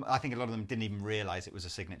know, I think a lot of them didn't even realize it was a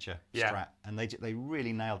signature Strat, and they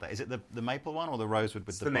really nailed that. Is it the maple one or the rosewood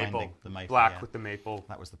with the binding? Maple. The maple, black yeah. with the maple.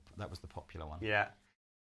 That was the popular one. Yeah.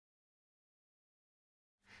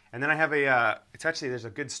 And then I have it's actually, there's a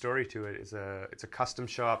good story to it. It's a custom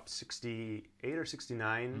shop 68 or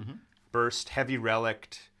 69 burst heavy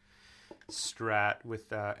relict Strat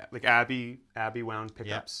with like Abbey wound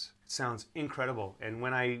pickups. It sounds incredible. And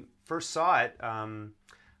when I first saw it,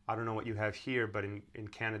 I don't know what you have here, but in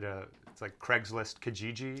Canada, it's like Craigslist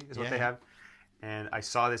Kijiji is what they have. And I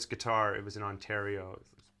saw this guitar. It was in Ontario. It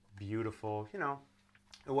was beautiful. You know,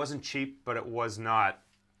 it wasn't cheap, but it was not.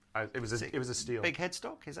 It was a steal. Big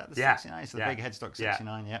headstock? Is that the 69? So the big headstock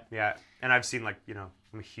 69, Yeah. And I've seen, like, you know,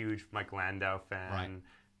 I'm a huge Mike Landau fan. Right.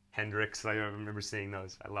 Hendrix, I remember seeing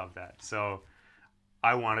those. I love that. So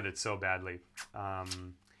I wanted it so badly.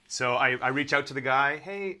 So I reach out to the guy.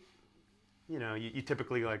 Hey, you know, you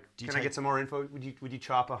typically like, can I get some more info? Would you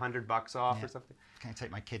chop $100 off or something? Can I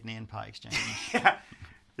take my kidney in part exchange?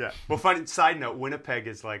 Yeah. Well, funny side note, Winnipeg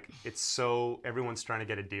is like, it's so, everyone's trying to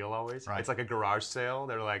get a deal always. Right. It's like a garage sale.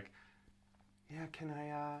 They're like, yeah, can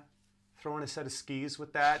I throw in a set of skis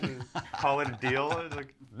with that and call it a deal? It's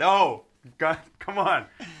like, no, God, come on.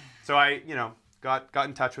 So I, you know, got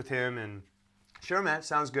in touch with him and sure, man,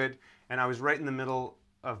 sounds good. And I was right in the middle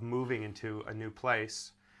of moving into a new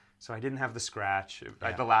place. So I didn't have the scratch.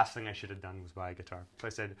 The last thing I should have done was buy a guitar. So I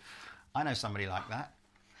said, I know somebody like that.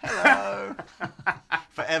 Hello.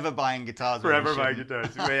 Forever buying guitars. Forever buying guitars.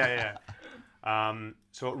 Yeah.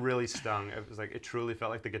 So it really stung. It was like, it truly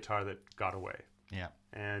felt like the guitar that got away. Yeah.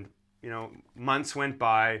 And, you know, months went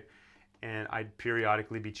by and I'd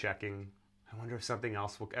periodically be checking. I wonder if something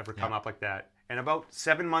else will ever come up like that. And about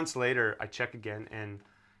 7 months later, I check again and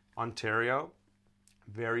Ontario,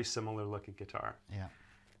 very similar looking guitar. Yeah.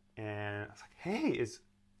 And I was like, hey,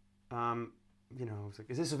 you know, I was like,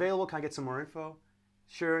 is this available? Can I get some more info?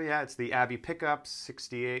 Sure, yeah, it's the Abbey pickups,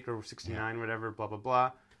 68 or 69, whatever, blah, blah, blah.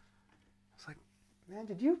 I was like, man,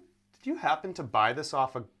 did you happen to buy this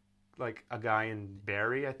off a guy in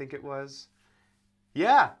Barrie, I think it was?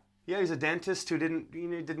 Yeah, he's a dentist who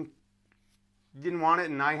didn't want it,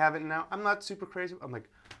 and I have it now. I'm not super crazy. I'm like,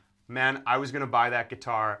 man, I was going to buy that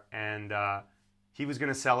guitar, and he was going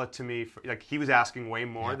to sell it to me. He was asking way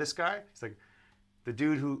more, this guy. He's like, the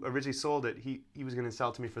dude who originally sold it, he was going to sell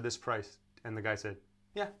it to me for this price. And the guy said,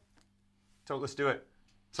 yeah, so let's do it.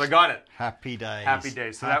 So I got it. Happy days. Happy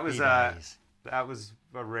days. So that was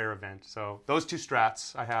a rare event. So those two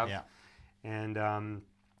Strats I have. Yeah. And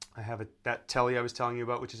I have that Telly I was telling you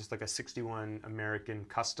about, which is just like a 61 American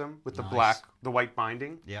custom with the white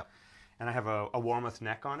binding. Yep. And I have a Warmoth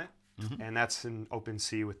neck on it. Mm-hmm. And that's an open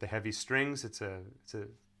C with the heavy strings. It's a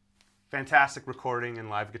fantastic recording and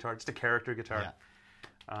live guitar. Just a character guitar. Yeah.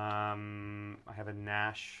 I have a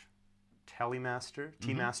Nash Telemaster,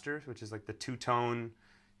 T-Master, which is like the two-tone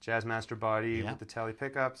Jazzmaster body with the Telly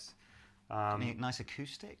pickups. Any nice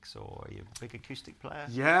acoustics, or are you a big acoustic player?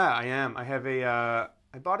 Yeah, I am. I have I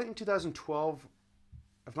bought it in 2012.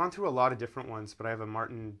 I've gone through a lot of different ones, but I have a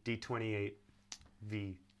Martin D28V,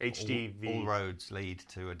 HDV. All roads lead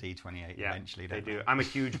to a D28 eventually, don't they? Do. I'm a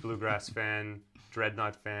huge bluegrass fan,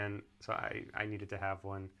 Dreadnought fan, so I needed to have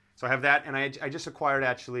one. So I have that, and I just acquired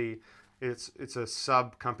actually. It's a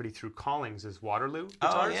sub company through Collings, is Waterloo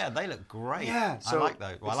guitars. Oh yeah, they look great. Yeah, so I like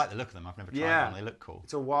those. Well, I like the look of them. I've never tried one. They look cool.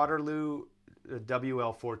 It's a Waterloo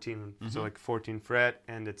WL14, so like 14 fret,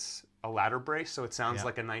 and it's a ladder brace, so it sounds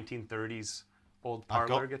like a 1930s old parlor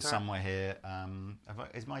guitar. I've got somewhere here.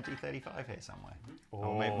 Is my D35 here somewhere?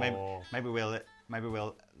 Or maybe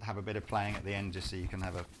we'll have a bit of playing at the end just so you can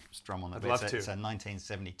have a strum on it. I'd love to. It's a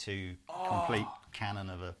 1972 complete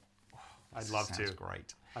canon of a. I'd love to. Sounds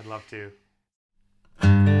great. I'd love to.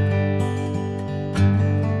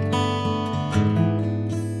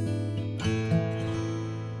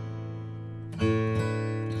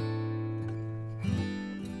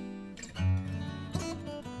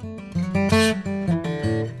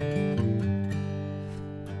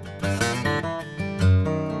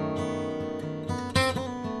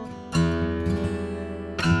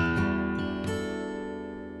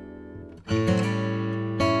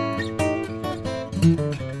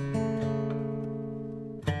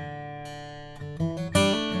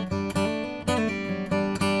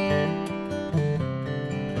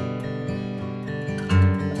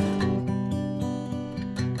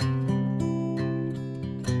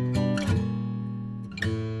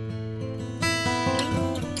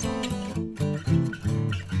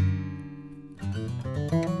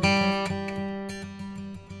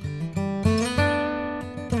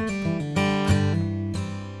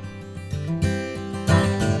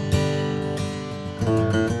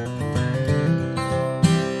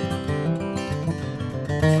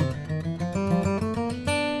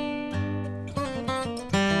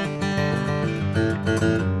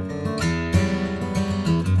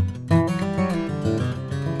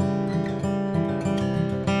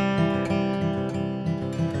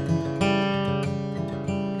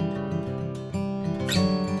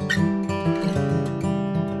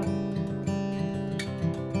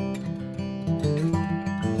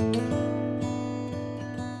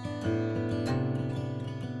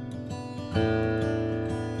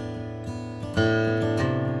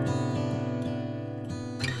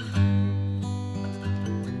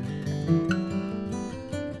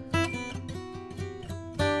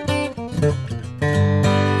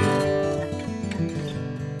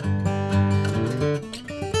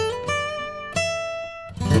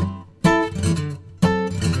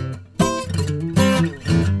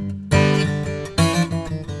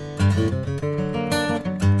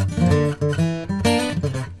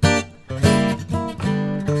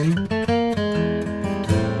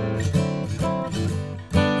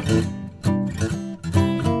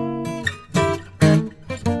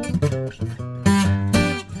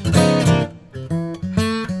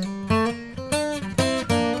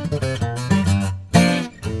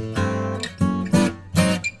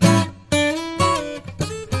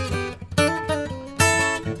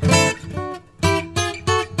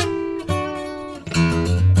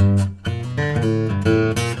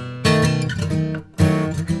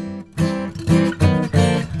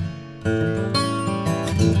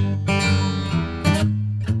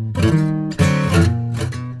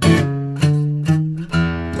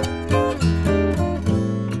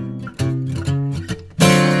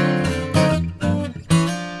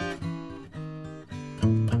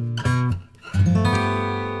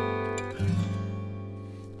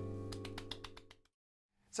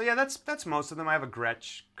 So yeah, that's most of them. I have a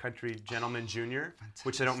Gretsch Country Gentleman Junior,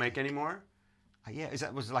 which they don't make anymore. Yeah,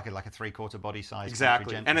 was it like a 3/4 body size?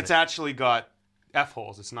 Exactly, and it's actually got F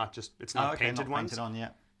holes. It's not painted not ones. Painted on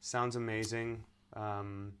yet. Sounds amazing.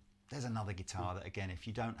 There's another guitar that, again, if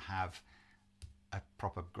you don't have a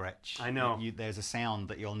proper Gretsch, I know there's a sound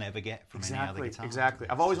that you'll never get from any other guitar. Exactly.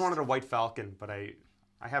 I've always wanted a White Falcon, but I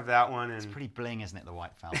have that one. And it's pretty bling, isn't it? The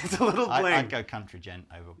White Falcon. It's a little bling. I'd go Country Gent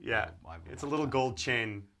over. Yeah, it's a little gold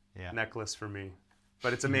chain necklace for me,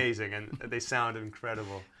 but it's amazing, and they sound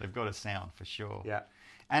incredible. They've got a sound for sure. Yeah.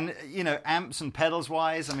 And amps and pedals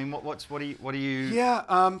wise, I mean, what do you?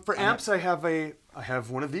 Yeah, for amps, I have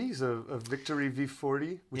one of these, a Victory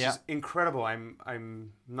V40, which is incredible.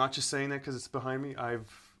 I'm not just saying that because it's behind me.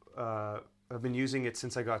 I've been using it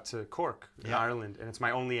since I got to Cork in Ireland, and it's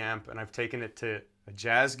my only amp. And I've taken it to a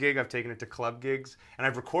jazz gig, I've taken it to club gigs, and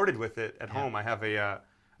I've recorded with it at home. I have a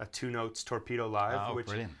 2 Notes Torpedo Live, which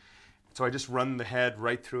brilliant. So I just run the head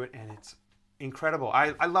right through it, and it's incredible.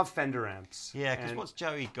 I love Fender amps. Yeah, because what's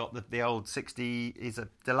Joey got? The old 60 is a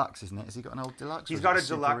deluxe, isn't it? Has he got an old deluxe? He's got a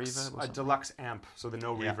deluxe amp, so the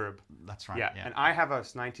no reverb. That's right. Yeah, and I have a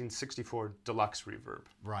 1964 deluxe reverb.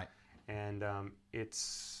 Right. And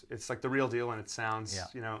it's like the real deal, and it sounds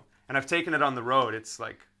And I've taken it on the road. It's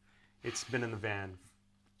like it's been in the van.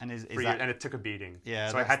 And and it took a beating. Yeah.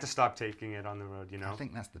 So I had to stop taking it on the road. I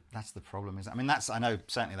think that's the problem. I mean, I know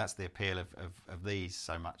certainly that's the appeal of these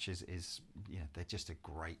so much is they're just a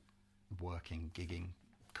great working, gigging,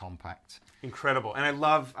 compact. Incredible. And I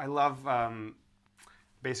love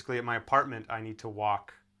basically at my apartment I need to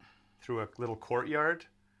walk through a little courtyard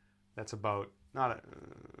that's about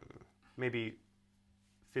maybe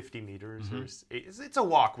 50 meters or it's a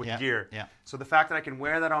walk with gear. Yeah. So the fact that I can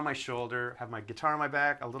wear that on my shoulder, have my guitar on my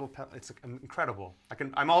back, it's incredible.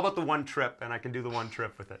 I'm all about the one trip, and I can do the one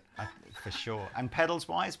trip with it. For sure. And pedals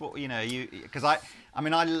wise, because I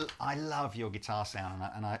love your guitar sound,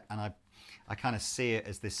 and I kind of see it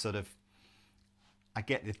as this sort of. I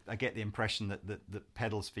get the impression that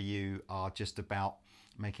pedals for you are just about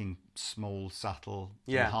making small, subtle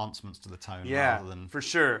enhancements to the tone rather than. For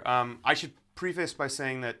sure. I should preface by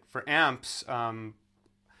saying that for amps,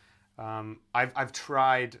 I've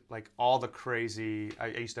tried like all the crazy. I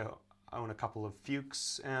used to own a couple of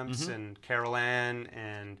Fuchs amps and Carol Ann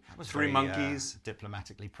and Three Monkeys.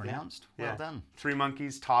 Diplomatically pronounced. Well done. Three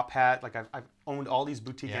Monkeys, Top Hat. Like I've owned all these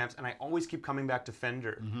boutique amps, and I always keep coming back to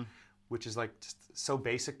Fender, which is like just so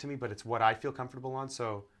basic to me, but it's what I feel comfortable on.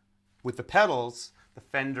 So with the pedals, the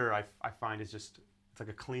Fender I find is just it's like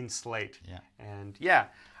a clean slate. Yeah. And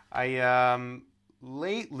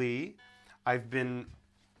lately I've been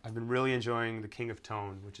really enjoying the King of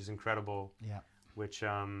Tone, which is incredible. Yeah. Which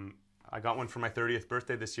I got one for my 30th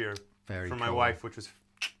birthday this year from my cool. wife, which was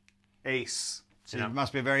ace. So you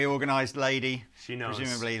must be a very organized lady. She knows.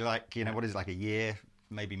 Presumably, what is it, like a year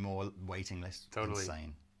maybe more waiting list. Totally.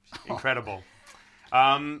 Insane. Incredible.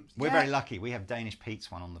 We're very lucky. We have Danish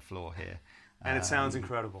Pete's one on the floor here. And it sounds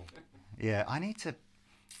incredible. Yeah, I need to.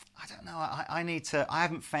 I don't know. I need to. I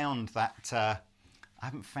haven't found that. I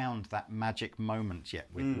haven't found that magic moment yet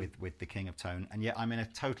with the King of Tone, and yet I'm in a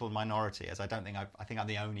total minority, as I don't think I think I'm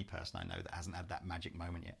the only person I know that hasn't had that magic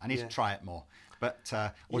moment yet. I need to try it more, but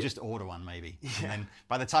or just order one maybe, and then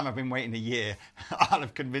by the time I've been waiting a year, I'll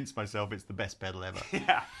have convinced myself it's the best pedal ever.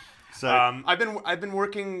 Yeah. So I've been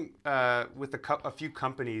working with a few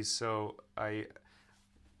companies, so I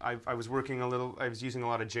was working a little. I was using a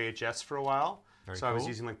lot of JHS for a while. Very so cool. I was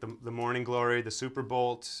using like the Morning Glory, the Super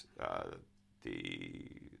Bolt,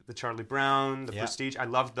 the Charlie Brown, the Prestige. I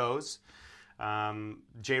loved those.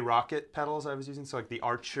 J Rocket pedals I was using, so like the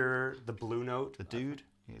Archer, the Blue Note. the Dude.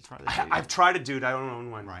 You try the Dude? I've tried a Dude. I don't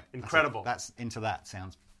own one. Right. Incredible. That's into that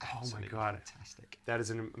sounds. Oh my God. Fantastic. That is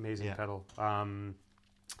an amazing pedal.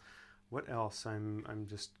 What else? I'm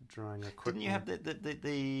just drawing a quick. Didn't you have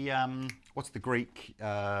the what's the Greek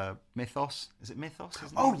mythos? Is it mythos?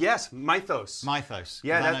 Isn't Oh it? yes, Mythos. Mythos.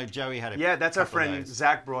 Yeah, I know Joey had a. Yeah, that's our couple of friend those.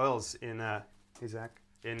 Zach Broyles in hey Zach,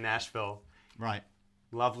 in Nashville. Right.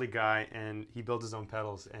 Lovely guy, and he builds his own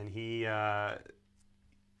pedals, and he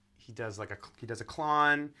does a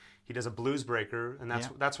Klon, he does a Blues Breaker, and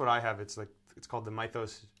that's what I have. It's called the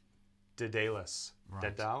Mythos Daedalus. Right.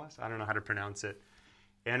 Daedalus? I don't know how to pronounce it.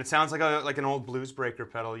 And it sounds like an old Blues Breaker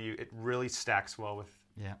pedal. It really stacks well with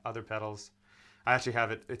other pedals. I actually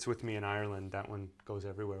have it. It's with me in Ireland. That one goes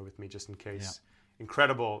everywhere with me just in case. Yeah.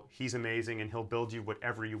 Incredible. He's amazing, and he'll build you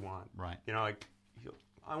whatever you want. Right. You know, like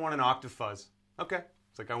I want an octave fuzz. Okay.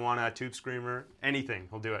 It's like I want a tube screamer. Anything,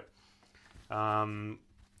 he'll do it.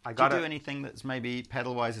 Do you do anything that's maybe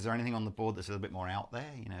pedal-wise? Is there anything on the board that's a little bit more out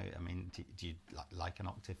there? You know, I mean, do you like an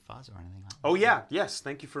octave fuzz or anything like that? Oh yeah, yes.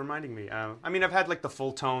 Thank you for reminding me. I mean, I've had like the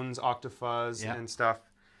full tones octave fuzz and stuff.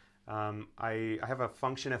 I have a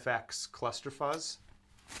Function FX cluster fuzz.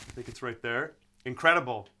 I think it's right there.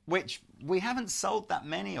 Incredible. Which we haven't sold that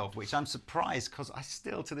many of, which I'm surprised because I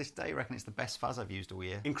still to this day reckon it's the best fuzz I've used all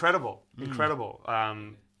year. Incredible, incredible.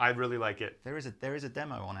 I really like it. There is a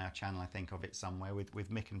demo on our channel, I think, of it somewhere with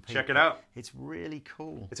Mick and Pete. Check it out. It's really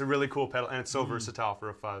cool. It's a really cool pedal, and it's so versatile for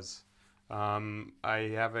a fuzz. I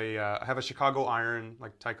have a Chicago Iron,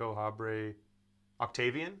 like Tycho Habre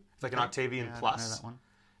Octavian. It's like an Octavian Plus. I don't know that one.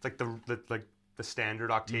 It's like the standard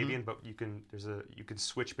Octavian, but you can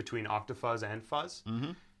switch between octafuzz and fuzz.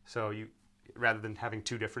 So rather than having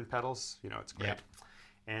two different pedals, it's great.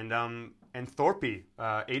 Yeah. And Thorpe,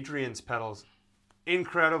 Adrian's pedals,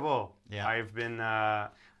 incredible. Yeah. I've been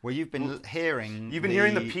you've been hearing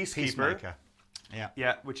the Peacemaker.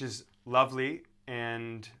 Yeah, which is lovely,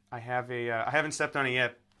 and I haven't stepped on it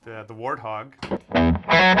yet. The Warthog.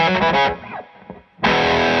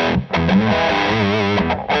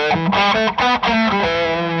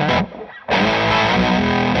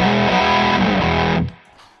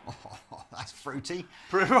 That's fruity.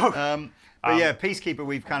 But yeah, Peacekeeper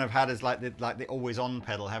we've kind of had as like the always on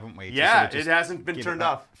pedal, haven't we? Yeah, it hasn't been turned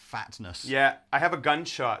off. Fatness. Yeah, I have a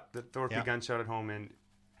gunshot, the Thorpe gunshot at home, and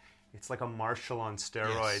it's like a Marshall on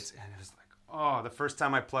steroids. Yes. And it was like, the first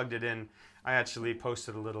time I plugged it in, I actually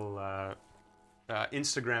posted a little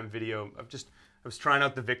Instagram video of I was trying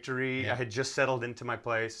out the Victory. Yeah. I had just settled into my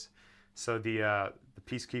place, so the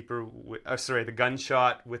Peacekeeper, the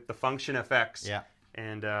gunshot with the Function FX. Yeah.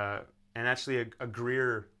 And actually a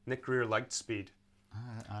Nick Greer Lightspeed.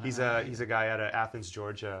 He's a guy out of Athens,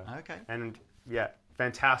 Georgia. Okay. And yeah,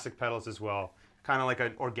 fantastic pedals as well. Kind of like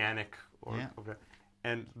an organic.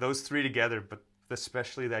 And those three together, but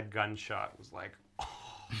especially that gunshot was like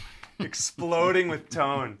exploding with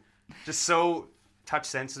tone. Just so touch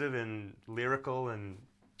sensitive and lyrical, and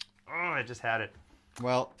I just had it.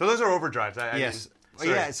 Well, so those are overdrives. Yes. I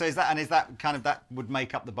mean, yeah. So is that kind of that would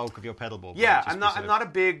make up the bulk of your pedal board? Yeah, I'm not a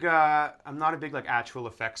big like actual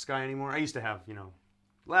effects guy anymore. I used to have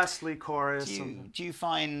Leslie chorus. Do you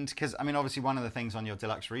find, because I mean obviously one of the things on your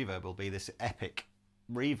deluxe reverb will be this epic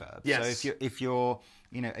reverb. Yes. So if you're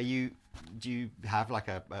do you have like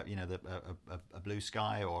a blue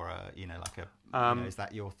sky or is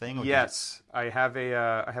that your thing? Or yes, I have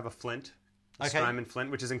a Flint, a Strymon Flint,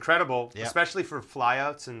 which is incredible, especially for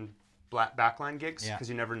flyouts and backline gigs, because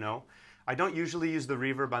you never know. I don't usually use the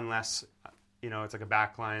reverb unless it's like a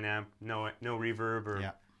backline amp, no reverb,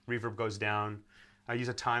 or reverb goes down. I use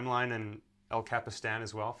a Timeline and El Capistan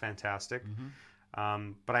as well, fantastic.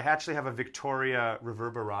 But I actually have a Victoria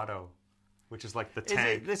Reverberato, which is like the Is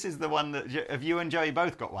tank. this is the one that have you and Joey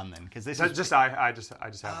both got one then? Because this is Just I just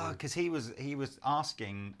have one. because he was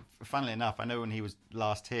asking. Funnily enough, I know when he was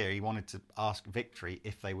last here, he wanted to ask Victory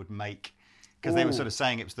if they would make. Because they were sort of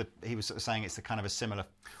saying it's the kind of a similar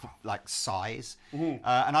like size, and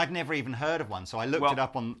I'd never even heard of one. So I looked it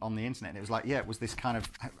up on the internet, and it was like, yeah, it was this kind of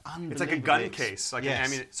It's like a gun case, like an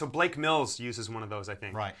ammunition. So Blake Mills uses one of those, I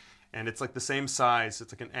think. Right. And it's like the same size.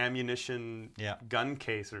 It's like an ammunition gun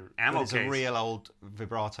case or ammo it's case. a real old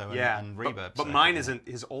vibrato and reverb. But mine isn't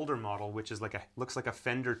his older model, which is looks like a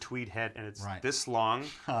Fender Tweed head, and it's this long.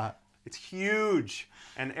 It's huge,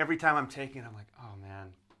 and every time I'm taking it, I'm like, oh man.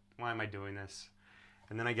 Why am I doing this?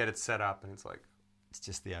 And then I get it set up, and it's like... It's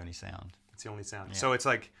just the only sound. It's the only sound. Yeah. So it's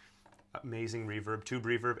like amazing reverb, tube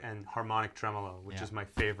reverb, and harmonic tremolo, which is my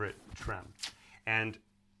favorite trem. And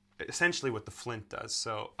essentially what the Flint does.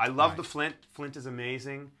 So I love the Flint. Flint is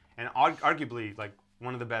amazing, and arguably like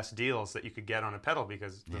one of the best deals that you could get on a pedal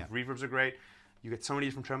because the reverbs are great. You get so many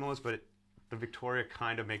different tremolos, but the Victoria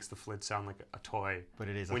kind of makes the Flint sound like a toy. But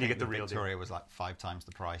it is. When you get the real Victoria deal. Was like 5 times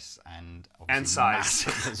the price and size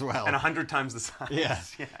as well, and 100 times the size.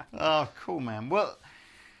 Yeah. Oh, cool, man. Well,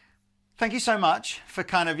 thank you so much for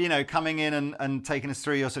kind of coming in and taking us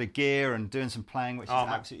through your sort of gear and doing some playing, which is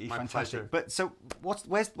absolutely my fantastic. pleasure. But so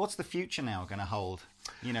what's the future now going to hold?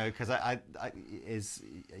 Because is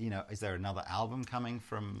there another album coming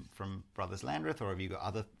from Brothers Landreth, or have you got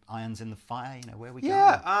other irons in the fire? Where are we going?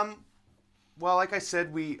 Yeah. Well, like I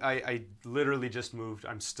said, I literally just moved.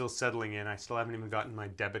 I'm still settling in. I still haven't even gotten my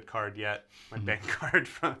debit card yet, my bank card.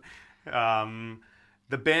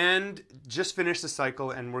 The band just finished the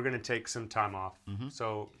cycle, and we're going to take some time off.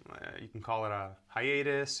 So you can call it a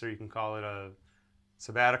hiatus, or you can call it a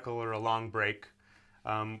sabbatical or a long break.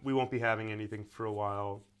 We won't be having anything for a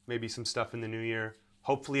while. Maybe some stuff in the new year.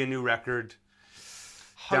 Hopefully a new record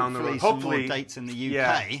down the road. Hopefully some more dates in the UK.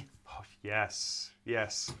 Yeah. Oh, yes.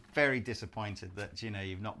 Very disappointed that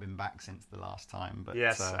you've not been back since the last time. But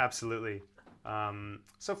yes, absolutely.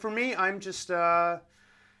 So for me, I'm just I've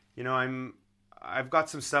got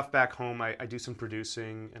some stuff back home. I do some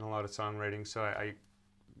producing and a lot of songwriting. So I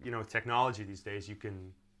with technology these days, you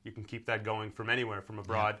can keep that going from anywhere, from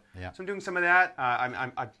abroad. Yeah. So I'm doing some of that.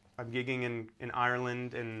 I'm gigging in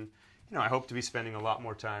Ireland, and I hope to be spending a lot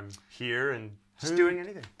more time here and just doing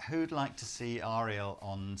anything. Who'd like to see Ariel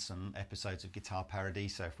on some episodes of Guitar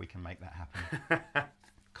Paradiso if we can make that happen?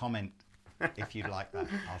 Comment if you'd like that.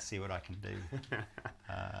 I'll see what I can do.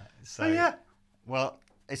 Well,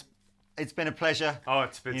 it's been a pleasure. Oh,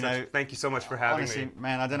 it's been thank you so much for having honestly, me.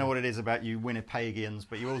 Man, I don't know what it is about you Winnipegians,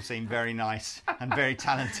 but you all seem very nice and very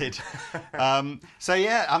talented. I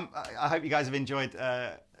hope you guys have enjoyed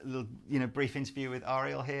a little, brief interview with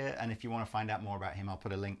Ariel here. And if you want to find out more about him, I'll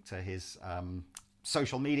put a link to his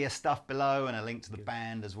social media stuff below and a link to the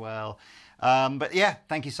band as well. But yeah,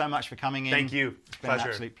 thank you so much for coming in. Thank you. It's been an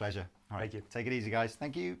absolute pleasure. All right, thank you. Take it easy, guys.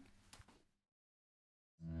 Thank you.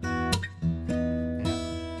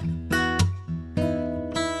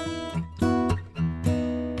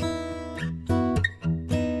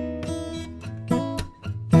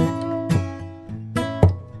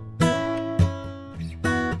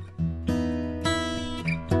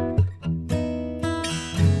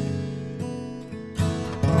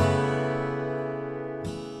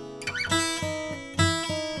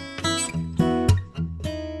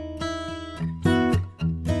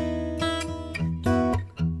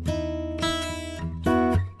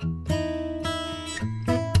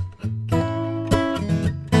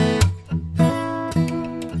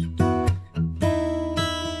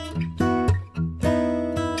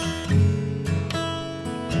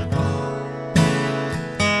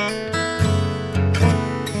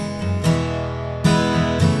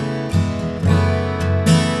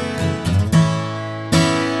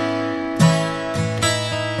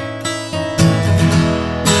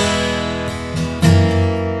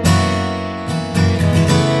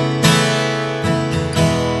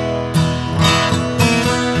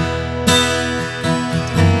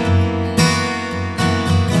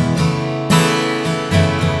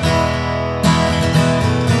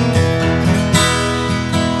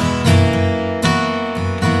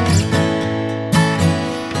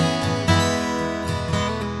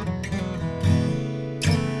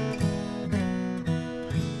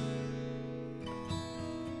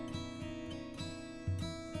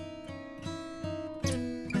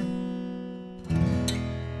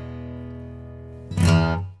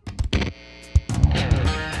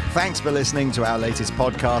 Thanks for listening to our latest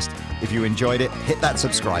podcast. If you enjoyed it, hit that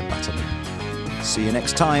subscribe button. See you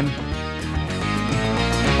next time.